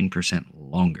 15%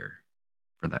 longer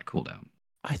for that cooldown.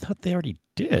 I thought they already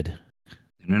did.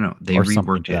 No. They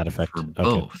reworked it for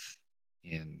both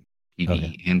in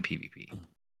PvE and PvP.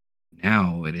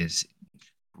 Now it is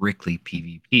strictly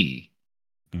PvP.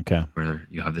 Okay. Where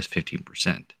you have this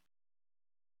 15%.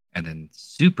 And then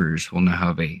supers will now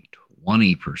have a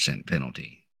 20%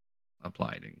 penalty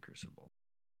applied in Crucible.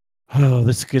 Oh,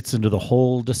 this gets into the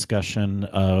whole discussion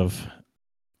of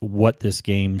what this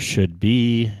game should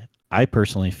be. I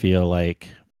personally feel like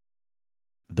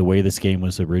the way this game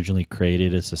was originally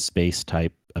created as a space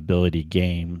type ability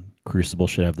game, Crucible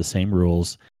should have the same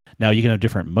rules. Now you can have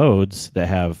different modes that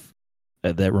have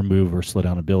that remove or slow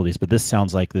down abilities, but this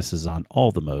sounds like this is on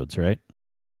all the modes, right?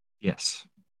 Yes.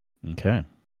 Okay.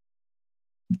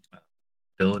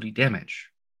 Ability damage.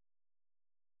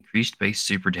 Increased base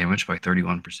super damage by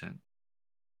 31%.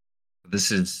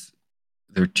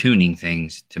 They're tuning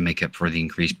things to make up for the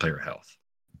increased player health.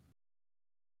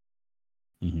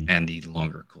 And the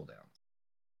longer cooldown.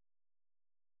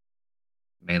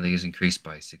 Melee is increased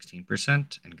by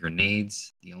 16%, and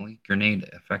grenades, the only grenade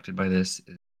affected by this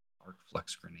is Arc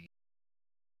Flux grenade,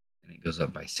 and it goes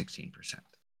up by 16%.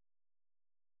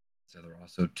 So they're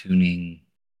also tuning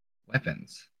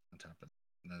weapons on top of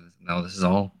it. Now this is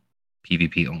all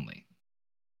PvP only.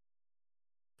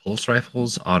 Pulse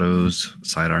rifles, autos,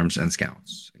 sidearms, and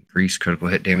scouts increase critical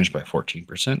hit damage by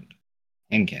 14%,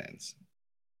 and cannons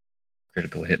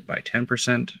critical hit by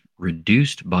 10%,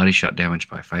 reduced body shot damage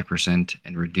by 5%,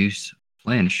 and reduce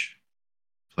flinch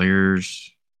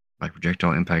players by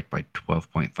projectile impact by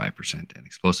 12.5%, and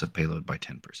explosive payload by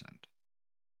 10%.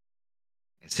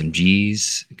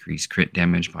 SMGs increase crit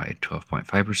damage by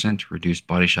 12.5%, reduced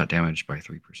body shot damage by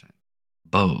 3%.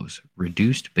 Bows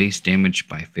reduced base damage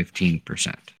by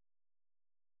 15%.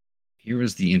 Here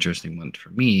was the interesting one for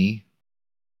me,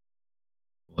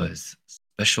 was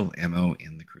special ammo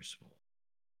in the Crucible.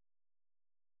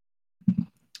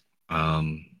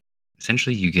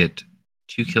 Essentially, you get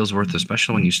 2 kills worth of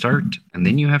special when you start, and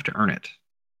then you have to earn it.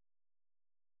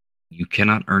 You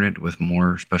cannot earn it with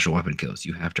more special weapon kills.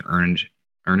 You have to earn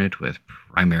it with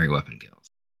primary weapon kills.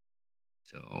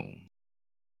 So,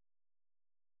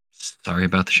 sorry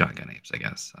about the shotgun apes, I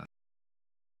guess.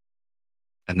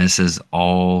 And this is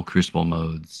all Crucible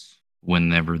modes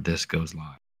whenever this goes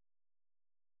live.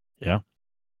 Yeah.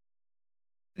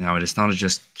 Now, it is not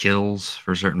just kills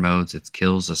for certain modes, it's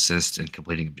kills, assists, and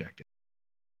completing objectives.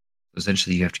 So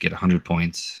essentially, you have to get 100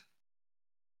 points,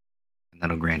 and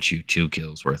that'll grant you 2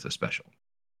 kills worth of special.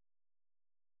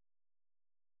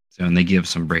 So, and they give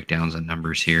some breakdowns and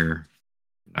numbers here.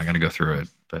 I'm not going to go through it,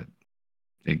 but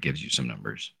it gives you some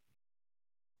numbers.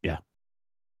 Yeah.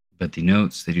 But the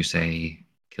notes, they do say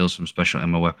kills from special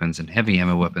ammo weapons and heavy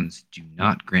ammo weapons do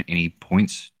not grant any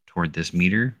points toward this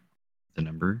meter, the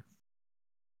number.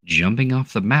 Jumping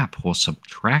off the map will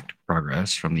subtract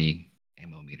progress from the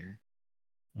ammo meter.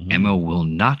 Ammo will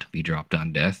not be dropped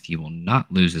on death. You will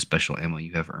not lose the special ammo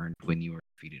you have earned when you are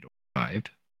defeated or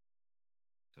revived.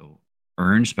 So,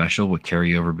 earn special will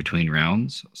carry over between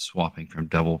rounds. Swapping from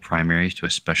double primaries to a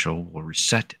special will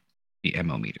reset the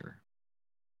ammo meter.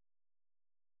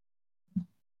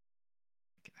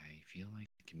 I feel like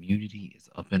the community is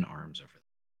up in arms over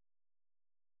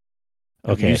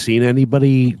this. Have you seen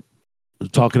anybody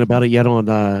talking about it yet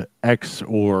on X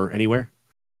or anywhere?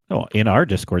 Oh, in our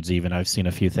Discords even, I've seen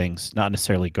a few things, not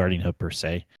necessarily Guardian Hood per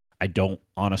se. I don't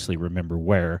honestly remember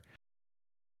where,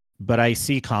 but I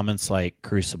see comments like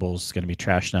Crucible's going to be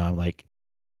trash now. I'm like,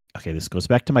 okay, this goes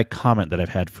back to my comment that I've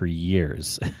had for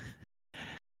years.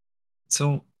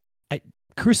 So,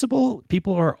 Crucible,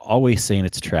 people are always saying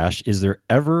it's trash. Is there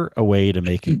ever a way to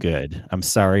make it good? I'm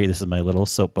sorry, this is my little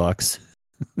soapbox.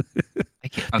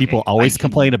 People always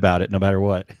complain about it no matter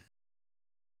what.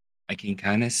 I can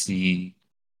kind of see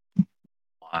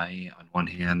why, on one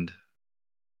hand,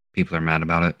 people are mad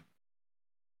about it.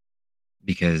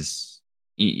 Because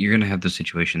you're going to have those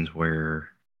situations where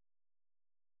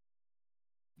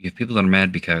you have people that are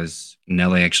mad because now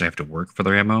they actually have to work for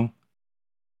their ammo. And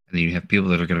then you have people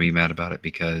that are going to be mad about it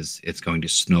because it's going to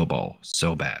snowball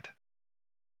so bad.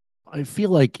 I feel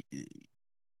like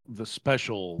the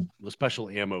special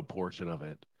ammo portion of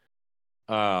it,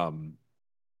 wasn't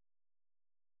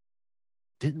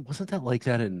that like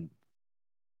that in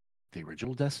the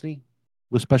original Destiny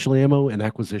with special ammo and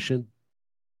acquisition?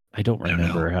 I don't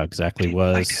remember how exactly it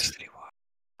was.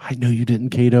 I know you didn't,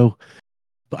 Kato.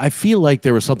 But I feel like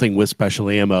there was something with special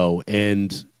ammo,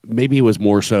 and maybe it was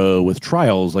more so with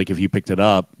trials. Like if you picked it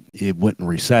up, it wouldn't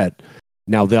reset.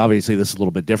 Now, obviously, this is a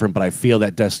little bit different, but I feel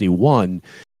that Destiny 1,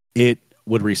 it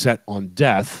would reset on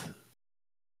death,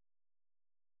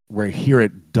 where here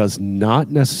it does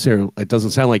not necessarily, it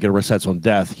doesn't sound like it resets on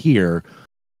death here.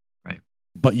 Right.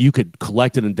 But you could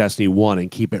collect it in Destiny 1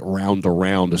 and keep it round to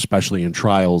round, especially in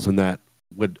trials, and that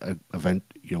would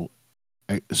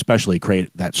especially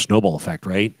create that snowball effect,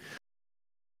 right?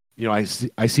 I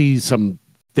see some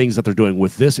things that they're doing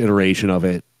with this iteration of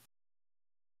it.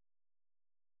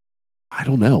 I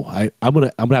don't know. I'm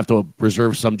gonna have to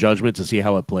reserve some judgment to see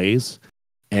how it plays.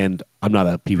 And I'm not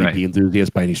a PvP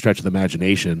enthusiast by any stretch of the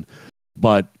imagination,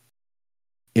 but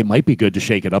it might be good to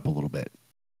shake it up a little bit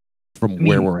from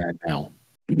where we're at now.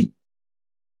 To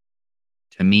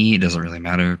me, it doesn't really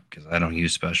matter because I don't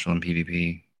use special in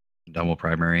PvP, double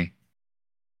primary.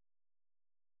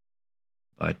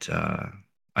 But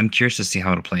I'm curious to see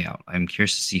how it'll play out. I'm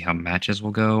curious to see how matches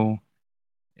will go.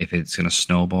 If it's going to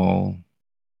snowball,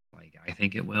 like I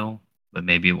think it will, but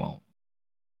maybe it won't.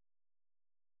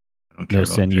 No,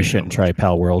 Sin, you shouldn't try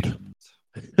Pal World.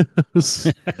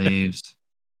 Slaves.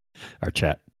 Our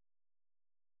chat.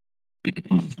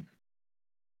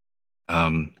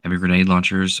 Heavy grenade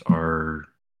launchers are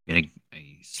getting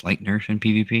a slight nerf in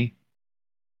PvP.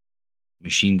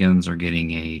 Machine guns are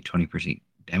getting a 20%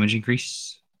 damage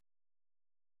increase.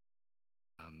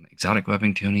 Exotic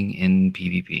weapon tuning in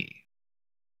PvP.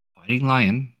 Fighting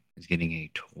Lion is getting a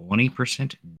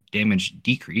 20% damage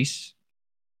decrease.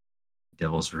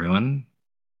 Devil's Ruin,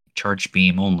 charge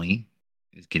beam only,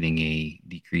 is getting a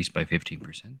decrease by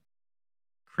 15%.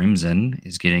 Crimson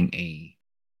is getting a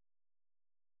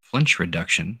flinch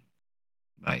reduction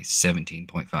by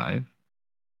 17.5.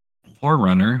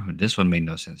 Forerunner, this one made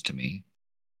no sense to me,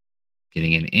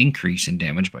 getting an increase in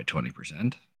damage by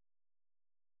 20%.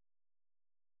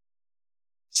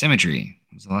 Symmetry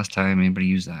was the last time anybody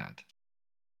used that.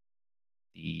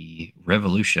 The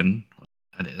Revolution, what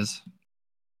that is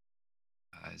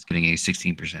getting a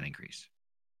 16% increase.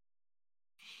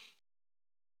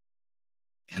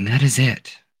 And that is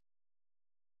it.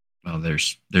 Well,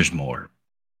 there's more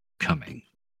coming,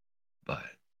 but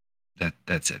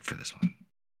that's it for this one.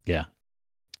 Yeah.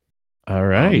 All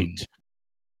right.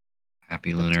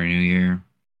 Happy Lunar New Year.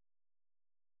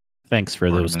 Thanks for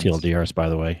those TLDRs, by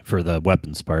the way, for the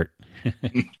weapons part.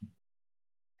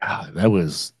 That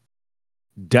was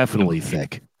definitely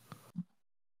thick.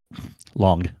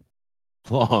 Long.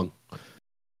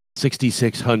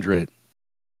 6,600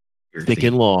 Thick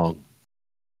and long.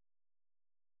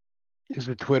 Is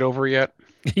the TWID over yet?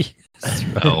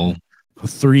 No,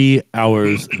 3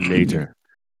 hours later.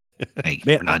 hey,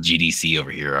 Man, we're not GDC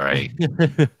over here, all right?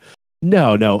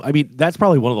 No. I mean, that's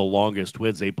probably one of the longest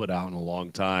TWIDs they put out in a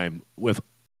long time.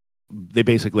 They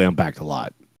basically unpacked a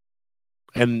lot.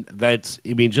 And that's,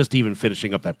 I mean, just even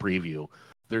finishing up that preview,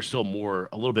 there's still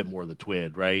a little bit more of the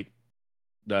TWID, right?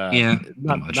 Yeah,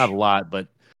 not a lot, but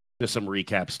just some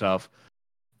recap stuff.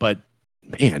 But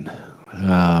man,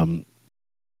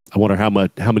 I wonder how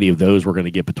many of those we're going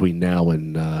to get between now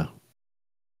and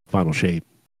final shape.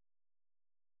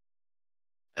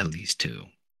 At least 2.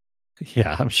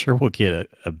 Yeah, I'm sure we'll get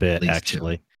a bit At least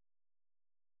actually, 2.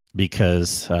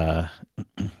 because I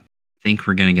think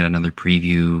we're going to get another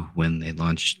preview when they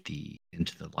launch the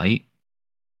Into the Light.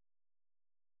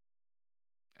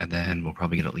 And then we'll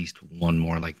probably get at least one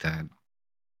more like that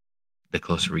the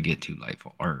closer we get to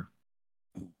Lightfall or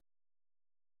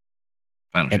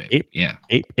Final and Shape. Yeah.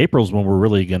 April's when we're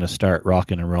really going to start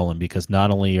rocking and rolling, because not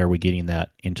only are we getting that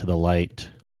Into the Light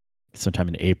sometime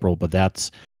in April, but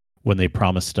that's when they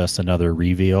promised us another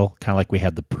reveal, kind of like we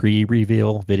had the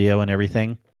pre-reveal video and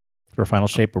everything for Final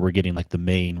Shape, but we're getting like the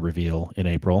main reveal in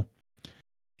April.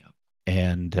 Yep.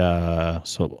 And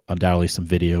so undoubtedly some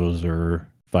videos or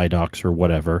Vidocs or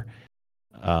whatever,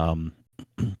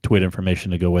 TWID information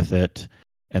to go with it.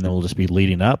 And then we'll just be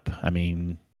leading up. I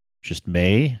mean, just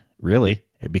May, really,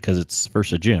 because it's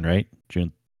 1st of June, right?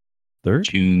 June 3rd?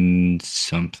 June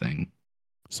something.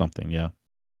 Something, yeah.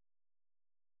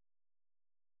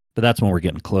 But that's when we're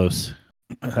getting close.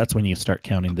 That's when you start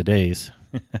counting the days.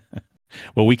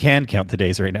 Well, we can count the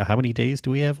days right now. How many days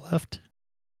do we have left?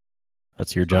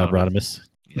 That's your job, Rodimus.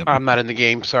 Yep. I'm not in the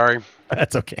game. Sorry.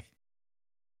 That's okay.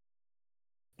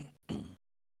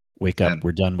 Wake up. 10.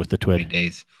 We're done with the 8 TWID.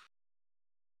 days.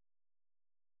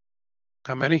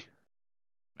 How many?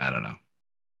 I don't know. Probably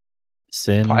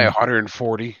Sin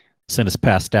 140. is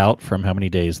passed out from how many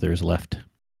days there's left.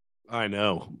 I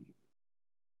know.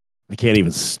 I can't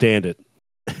even stand it.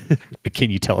 Can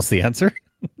you tell us the answer?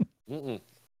 Mm-mm.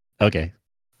 Okay.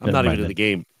 I'm not even in the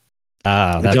game.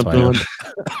 Ah, I that's jumped why. on.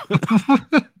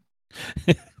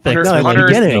 Thanks. No, I'm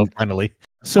Hundred- getting. Finally.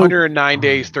 So 109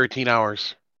 days, 13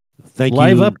 hours. thank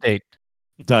Live you, update.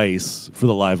 Dice, for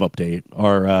the live update.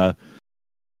 Our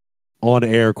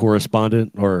on-air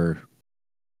correspondent or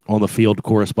on the field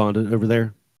correspondent over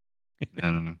there. I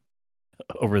don't know.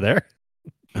 Over there.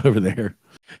 Over there.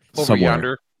 Over somewhere.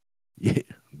 yonder. Yeah,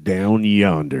 down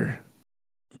yonder.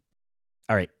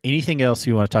 All right. Anything else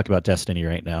you want to talk about Destiny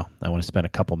right now? I want to spend a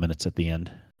couple minutes at the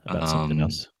end about something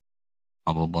else.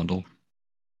 Humble Bundle.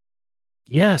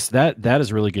 Yes, that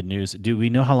is really good news. Do we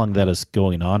know how long that is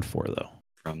going on for, though?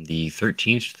 From the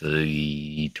 13th to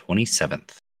the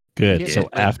 27th. Good. Yeah, So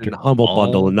after the humble all-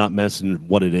 bundle and not messing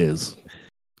what it is.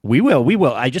 we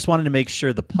will. I just wanted to make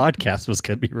sure the podcast was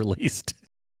going to be released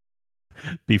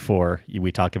before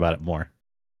we talk about it more.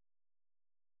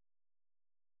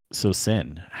 So,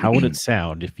 Sin, how would it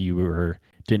sound if you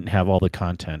didn't have all the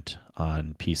content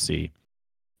on PC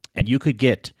and you could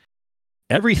get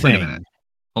everything? Wait a minute.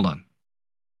 Hold on.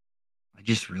 I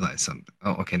just realized something.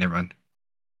 Oh, okay, never mind.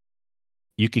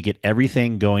 You could get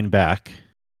everything going back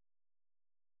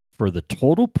for the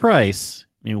total price.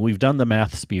 I mean, we've done the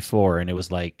maths before, and it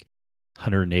was like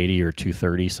 180 or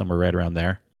 230, somewhere right around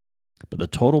there. But the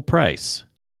total price,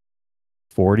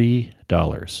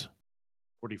 $40.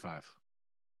 45.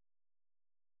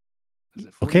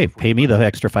 Okay, pay me the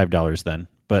extra $5 then,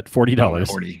 but $40.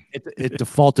 40. It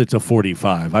defaulted to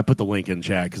 45. I put the link in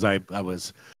chat because I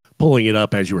was pulling it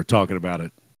up as you were talking about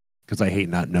it because I hate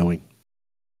not knowing.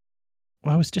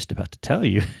 Well, I was just about to tell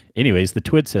you. Anyways, the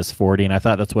TWID says 40, and I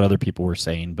thought that's what other people were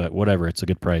saying, but whatever, it's a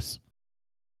good price.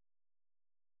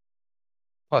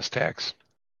 Plus tax.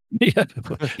 Yeah,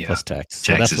 Yeah. plus tax.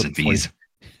 So that's Taxes what and fees.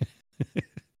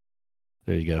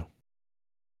 There you go.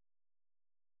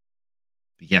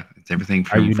 Yeah, it's everything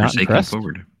Are you from not Forsaken impressed?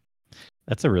 forward.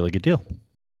 That's a really good deal.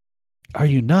 Are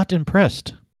you not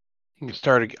impressed? You can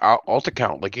start a alt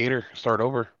account like Gator. Start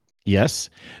over. Yes.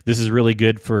 This is really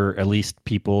good for at least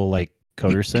people like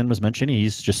Coderson was mentioning.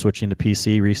 He's just switching to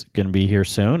PC, going to be here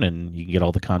soon, and you can get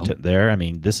all the content there. I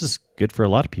mean, this is good for a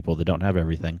lot of people that don't have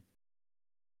everything.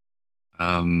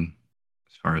 As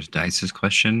far as Dice's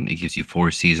question, it gives you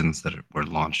 4 seasons that were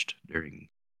launched during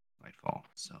Nightfall.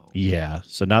 So Yeah.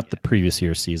 So not the previous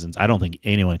year seasons. I don't think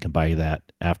anyone can buy that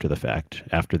after the fact,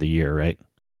 after the year, right?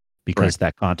 Because Correct.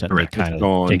 that content Correct. they kind It's of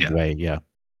gone. take Yeah. away. Yeah.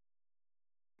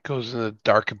 Goes in the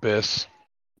dark abyss.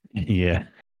 Yeah.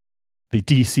 The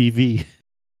DCV.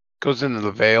 Goes into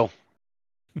the veil.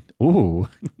 Ooh.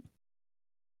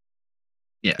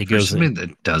 Yeah, It for goes somebody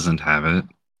that doesn't have it,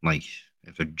 like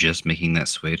if they're just making that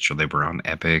switch or they were on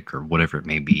Epic or whatever it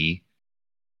may be,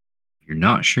 you're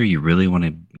not sure you really want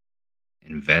to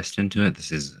invest into it,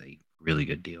 this is a really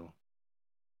good deal.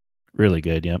 really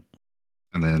good. Yep.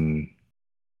 And then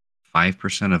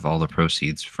 5% of all the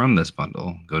proceeds from this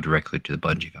bundle go directly to the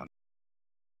Bungie Foundation.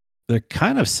 They're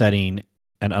kind of setting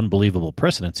an unbelievable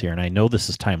precedence here, and I know this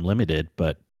is time limited,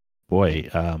 but boy,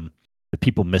 if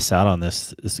people miss out on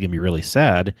this, this is going to be really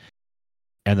sad.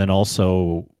 And then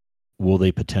also, will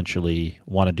they potentially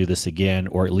want to do this again,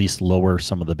 or at least lower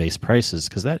some of the base prices?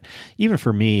 Because that, even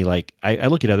for me, like I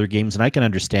look at other games and I can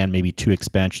understand maybe 2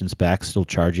 expansions back still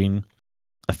charging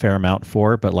a fair amount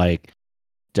for, but like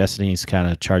Destiny's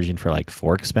kind of charging for like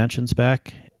 4 expansions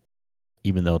back,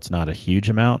 even though it's not a huge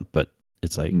amount, but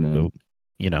it's like, oh,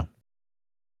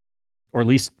 or at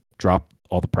least drop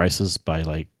all the prices by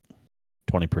like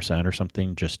 20% or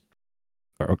something, just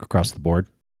across the board.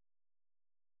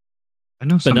 I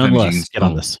know But sometimes you can nonetheless, get on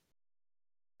still, this.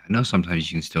 I know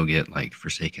sometimes you can still get like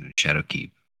Forsaken and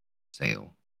Shadowkeep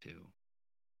sale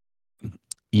too.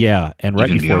 Yeah, and right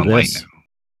Even before Beyond Light this, now.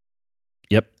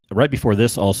 yep, right before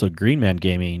this, also Green Man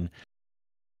Gaming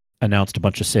announced a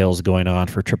bunch of sales going on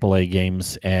for AAA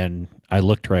games, and I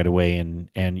looked right away, and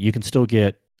you can still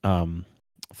get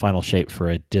Final Shape for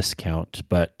a discount,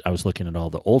 but I was looking at all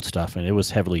the old stuff, and it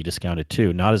was heavily discounted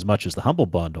too. Not as much as the Humble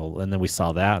Bundle, and then we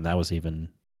saw that, and that was even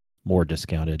more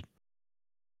discounted.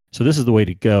 So this is the way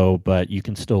to go, but you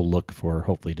can still look for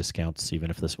hopefully discounts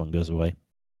even if this one goes away.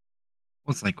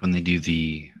 Well, it's like when they do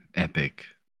the Epic,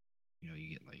 you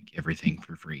get like everything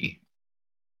for free.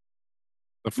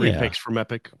 The free Yeah. picks from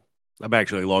Epic. I'm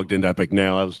actually logged into Epic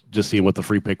now. I was just seeing what the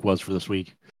free pick was for this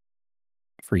week.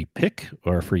 Free pick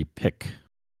or free pick?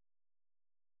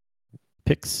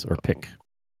 Picks or pick?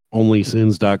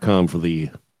 Onlysins.com for the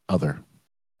other.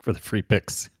 For the free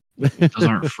picks. Those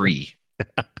aren't free.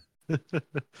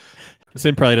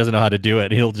 Sin probably doesn't know how to do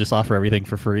it. He'll just offer everything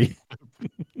for free.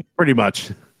 Pretty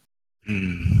much.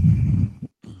 Come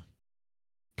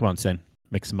on, Sin.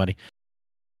 Make some money.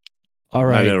 All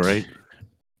right. I know, right?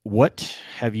 What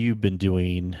have you been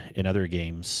doing in other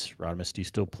games, Rodimus? Do you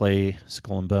still play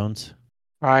Skull and Bones?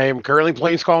 I am currently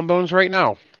playing Skull and Bones right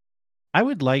now. I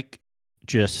would like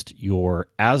just your,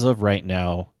 as of right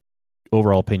now,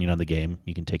 overall opinion on the game.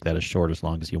 You can take that as short as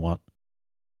long as you want.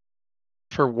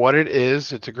 For what it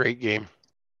is, it's a great game.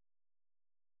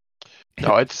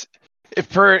 No, it's if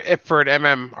for an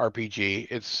MMORPG,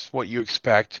 it's what you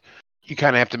expect. You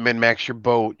kind of have to min-max your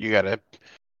boat.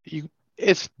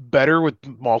 It's better with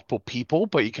multiple people,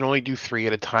 but you can only do 3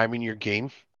 at a time in your game.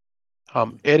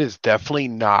 It is definitely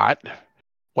not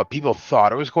what people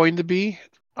thought it was going to be.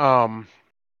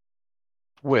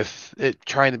 With it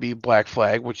trying to be Black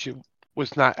Flag, which it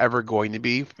was not ever going to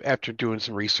be after doing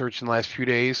some research in the last few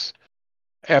days,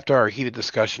 after our heated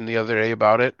discussion the other day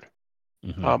about it.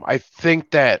 Mm-hmm. I think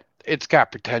that it's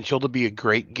got potential to be a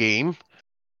great game,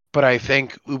 but I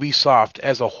think Ubisoft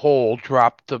as a whole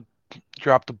dropped the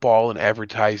ball in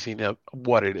advertising of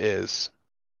what it is.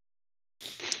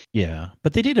 Yeah,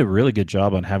 but they did a really good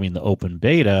job on having the open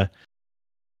beta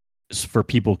for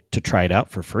people to try it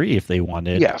out for free if they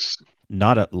wanted. Yes.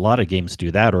 Not a lot of games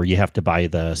do that, or you have to buy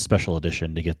the special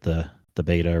edition to get the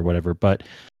beta or whatever. But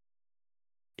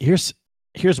here's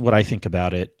what I think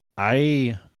about it.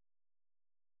 I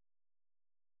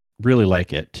really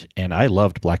like it, and I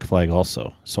loved Black Flag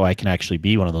also. So I can actually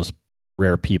be one of those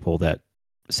rare people that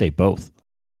say both,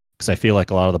 because I feel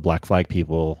like a lot of the Black Flag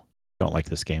people don't like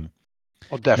this game.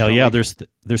 Well, definitely. Now, yeah,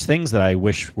 there's things that I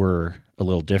wish were a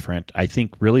little different. I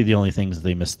think really the only things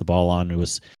they missed the ball on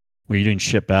was where you're doing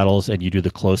ship battles and you do the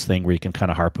close thing where you can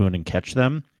kind of harpoon and catch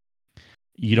them.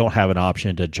 You don't have an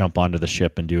option to jump onto the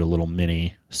ship and do a little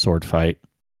mini sword fight.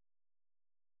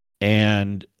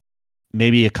 And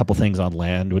maybe a couple things on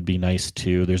land would be nice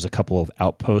too. There's a couple of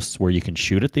outposts where you can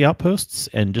shoot at the outposts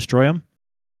and destroy them.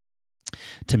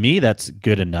 To me, that's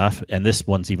good enough. And this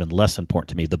one's even less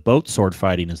important to me. The boat sword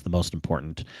fighting is the most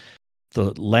important.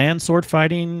 The land sword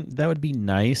fighting, that would be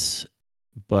nice,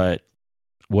 but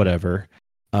whatever.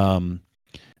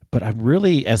 But I'm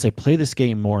really, as I play this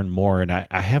game more and more, and I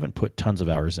haven't put tons of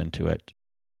hours into it,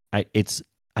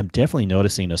 I'm definitely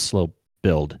noticing a slow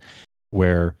build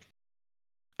where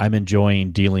I'm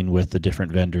enjoying dealing with the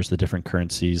different vendors, the different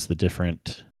currencies, the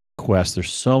different quests.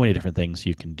 There's so many different things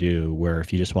you can do where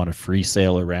if you just want to free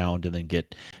sail around and then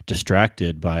get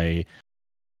distracted by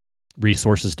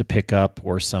resources to pick up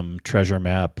or some treasure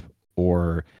map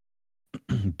or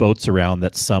boats around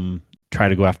that some try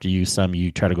to go after you, some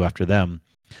you try to go after them.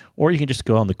 Or you can just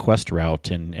go on the quest route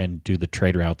and do the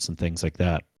trade routes and things like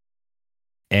that.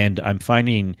 and I'm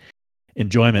finding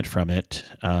enjoyment from it.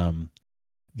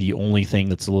 The only thing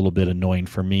that's a little bit annoying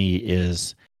for me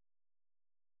is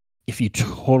if you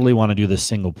totally want to do this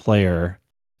single player,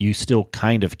 you still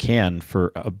kind of can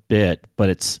for a bit, but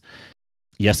it's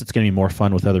going to be more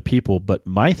fun with other people. But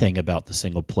my thing about the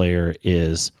single player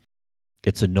is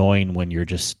it's annoying when you're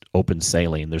just open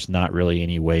sailing. There's not really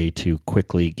any way to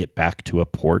quickly get back to a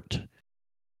port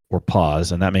or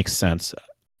pause. And that makes sense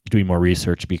doing more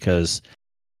research because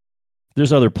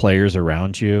there's other players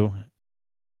around you.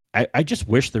 I just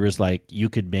wish there was like, you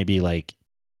could maybe like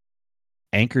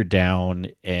anchor down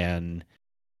and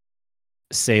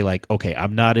say like, okay,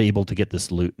 I'm not able to get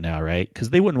this loot now, right? Because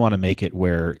they wouldn't want to make it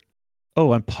where,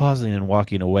 oh, I'm pausing and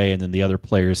walking away, and then the other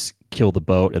players kill the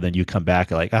boat, and then you come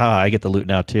back like, I get the loot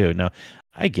now too. No,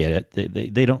 I get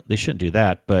it. They shouldn't do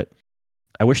that, but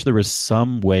I wish there was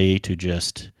some way to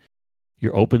just,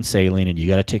 you're open sailing and you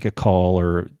got to take a call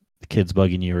or the kid's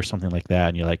bugging you or something like that,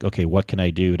 and you're like, okay, what can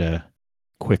I do to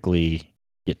quickly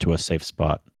get to a safe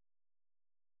spot?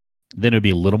 Then it would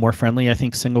be a little more friendly, I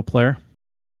think, single player.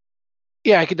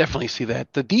 Yeah, I could definitely see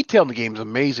that. The detail in the game is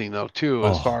amazing, though, too,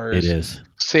 as far it as is.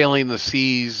 sailing the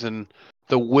seas and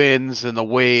the winds and the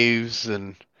waves,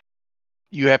 and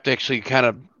you have to actually kind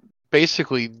of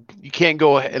basically, you can't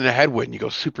go in a headwind. You go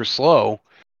super slow.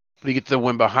 When you get to the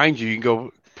wind behind you, you can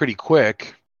go pretty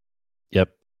quick. Yep.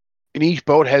 And each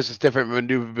boat has its different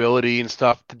maneuverability and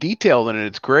stuff. The detail in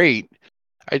it's great.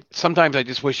 Sometimes I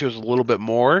just wish it was a little bit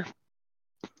more,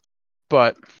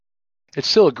 but it's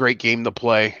still a great game to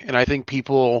play. And I think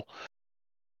people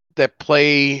that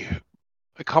play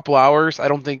a couple hours, I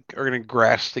don't think are going to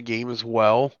grasp the game as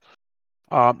well.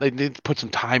 They need to put some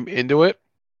time into it,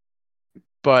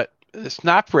 but it's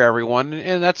not for everyone,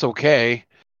 and that's okay.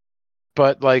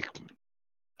 But like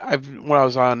when I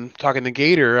was on talking to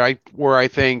Gator, I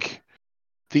think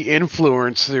the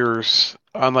influencers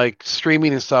on like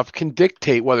streaming and stuff can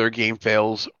dictate whether a game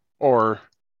fails or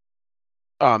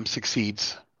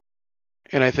succeeds.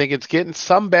 And I think it's getting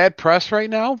some bad press right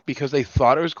now because they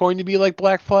thought it was going to be like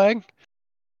Black Flag.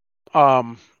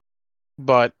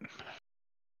 But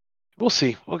we'll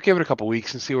see. We'll give it a couple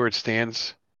weeks and see where it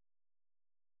stands.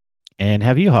 And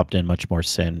have you hopped in much more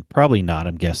Sin? Probably not,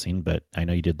 I'm guessing, but I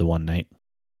know you did the one night.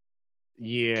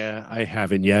 Yeah, I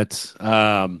haven't yet.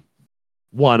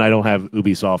 One, I don't have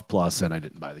Ubisoft Plus, and I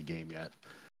didn't buy the game yet.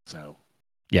 So,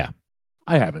 yeah,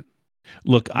 I haven't.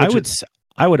 Look, I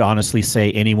would honestly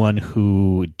say anyone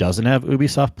who doesn't have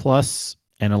Ubisoft Plus,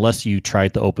 and unless you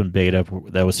tried the open beta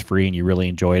that was free and you really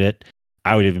enjoyed it,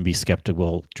 I would even be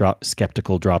skeptical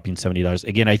dropping $70.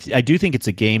 Again, I do think it's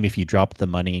a game. If you drop the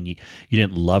money and you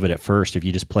didn't love it at first, if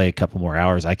you just play a couple more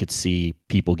hours, I could see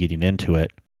people getting into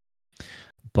it.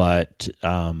 But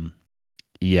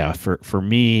yeah, for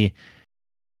me,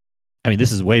 I mean,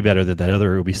 this is way better than that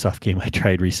other Ubisoft game I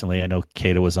tried recently. I know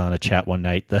Kato was on a chat one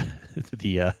night,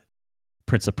 the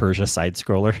Prince of Persia side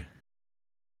scroller.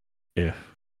 Yeah,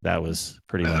 that was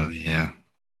pretty lame. Oh, yeah.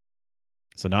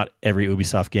 So not every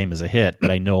Ubisoft game is a hit,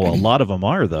 but I know a lot of them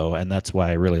are, though, and that's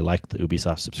why I really like the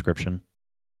Ubisoft subscription.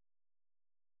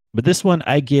 But this one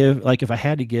I give, like if I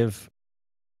had to give,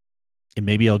 and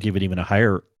maybe I'll give it even a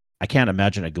higher, I can't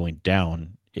imagine it going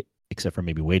down, except for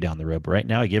maybe way down the road. But right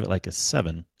now I give it like a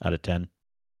 7 out of 10.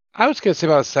 I was going to say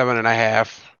about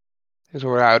 7.5 is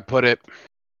where I would put it.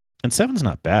 And 7's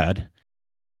not bad.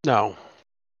 No.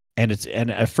 And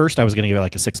at first I was going to give it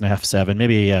like a 6.5, 7.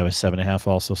 Maybe it was 7.5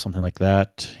 also, something like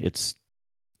that. It's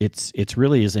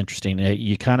really is interesting.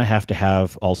 You kind of have to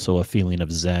have also a feeling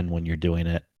of zen when you're doing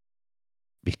it,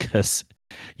 because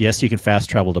yes, you can fast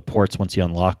travel to ports once you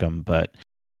unlock them, but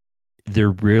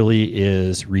there really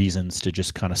is reasons to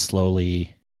just kind of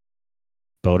slowly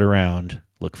boat around,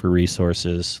 look for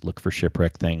resources, look for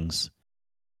shipwreck things,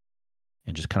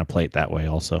 and just kind of play it that way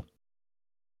also.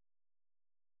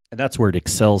 And that's where it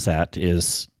excels at,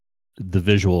 is the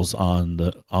visuals on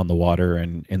the water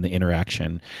and the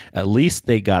interaction. At least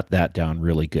they got that down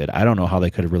really good. I don't know how they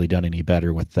could have really done any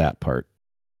better with that part.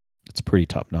 It's pretty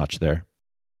top notch there.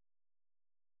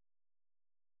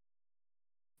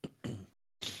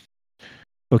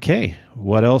 Okay,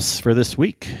 what else for this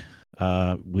week?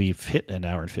 We've hit an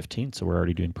hour and 15, so we're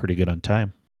already doing pretty good on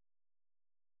time.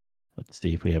 Let's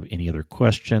see if we have any other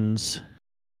questions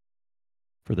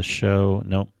for the show.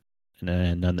 Nope.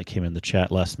 And none that came in the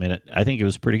chat last minute. I think it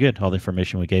was pretty good, all the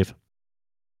information we gave.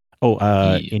 Oh,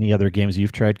 any other games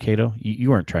you've tried, Kato? You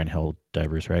weren't trying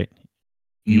Helldivers, right?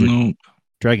 Nope.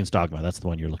 Dragon's Dogma, that's the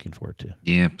one you're looking forward to.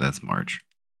 Yep, that's March.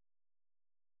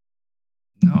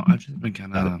 No, I've just been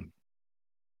kind of, I don't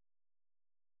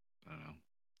know,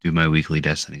 do my weekly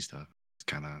Destiny stuff. It's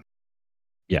kind of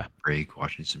Yeah. break,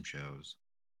 watching some shows.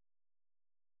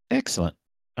 Excellent.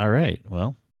 All right.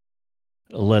 Well,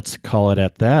 let's call it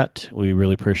at that. We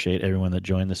really appreciate everyone that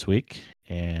joined this week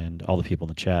and all the people in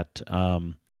the chat.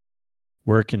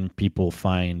 Where can people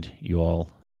find you all,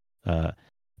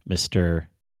 Mr.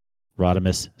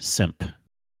 Rodimus Simp?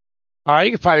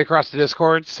 You can find me across the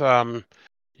Discords.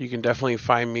 You can definitely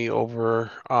find me over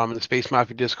in the Space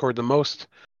Mafia Discord the most.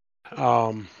 You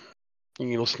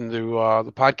can listen to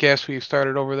the podcast we've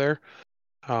started over there.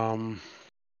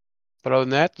 But other than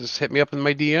that, just hit me up in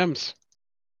my DMs.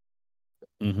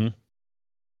 Mm-hmm.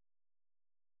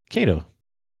 Cato.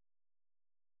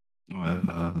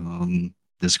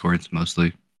 Discords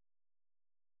mostly.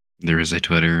 There is a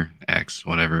Twitter, X,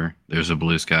 whatever. There's a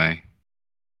Blue Sky.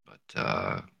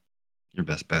 But your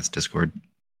best bet's Discord.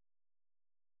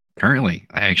 Currently,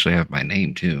 I actually have my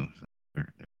name too.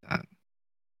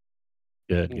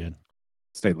 Good.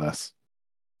 Stay less.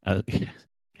 Where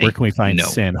can we find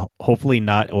Sin? Hopefully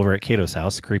not over at Cato's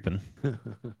house creeping.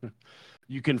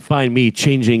 You can find me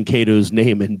changing Cato's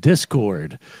name in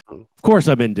Discord. Of course,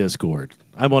 I'm in Discord.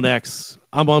 I'm on X.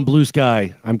 I'm on Blue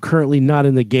Sky. I'm currently not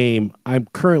in the game. I'm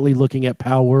currently looking at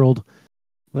Pow World.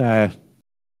 That's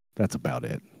about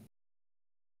it.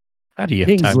 How do you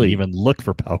have time to even look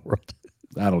for Pow World?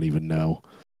 I don't even know.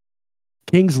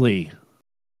 Kingsley,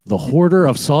 the hoarder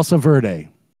of Salsa Verde.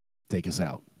 Take us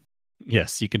out.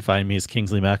 Yes, you can find me as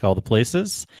Kingsley Mac all the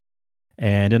places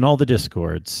and in all the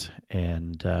Discords.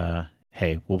 And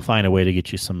hey, we'll find a way to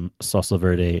get you some Salsa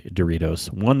Verde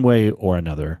Doritos one way or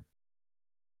another.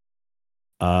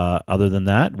 Other than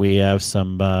that, we have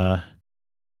some...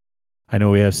 I know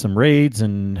we have some raids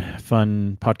and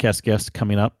fun podcast guests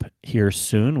coming up here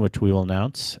soon, which we will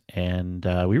announce. And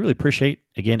we really appreciate,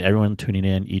 again, everyone tuning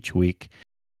in each week.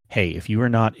 Hey, if you are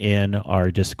not in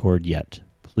our Discord yet,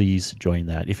 please join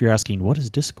that. If you're asking, what is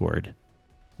Discord?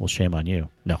 Well, shame on you.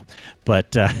 No.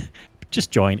 But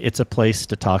just join. It's a place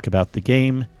to talk about the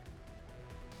game.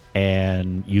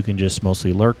 And you can just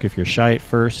mostly lurk if you're shy at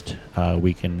first.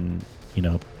 We can,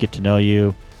 get to know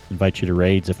you, invite you to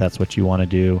raids if that's what you want to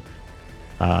do.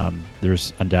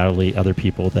 There's undoubtedly other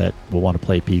people that will want to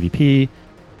play PvP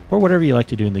or whatever you like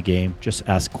to do in the game. Just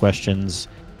ask questions,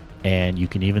 and you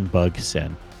can even bug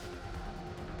Sin.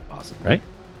 Possibly. Right?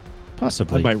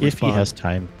 Possibly, if he has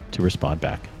time to respond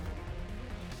back.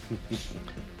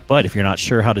 But if you're not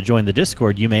sure how to join the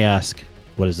Discord, you may ask,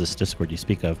 what is this Discord you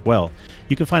speak of? Well,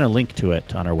 you can find a link to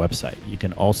it on our website. You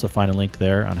can also find a link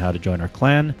there on how to join our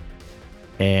clan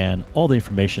and all the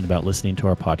information about listening to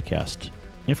our podcast.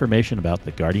 Information about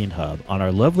the Guardian Hub on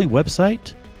our lovely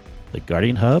website,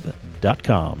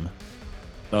 theguardianhub.com.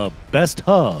 The best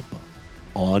hub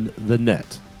on the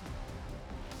net.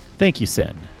 Thank you,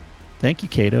 Sen. Thank you,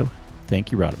 Cato.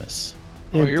 Thank you, Rodimus.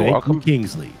 You're welcome. You,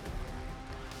 Kingsley.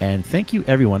 And thank you,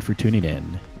 everyone, for tuning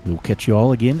in. We will catch you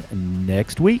all again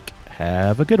next week.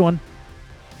 Have a good one.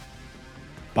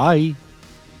 Bye.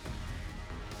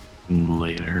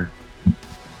 Later.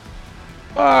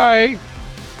 Bye.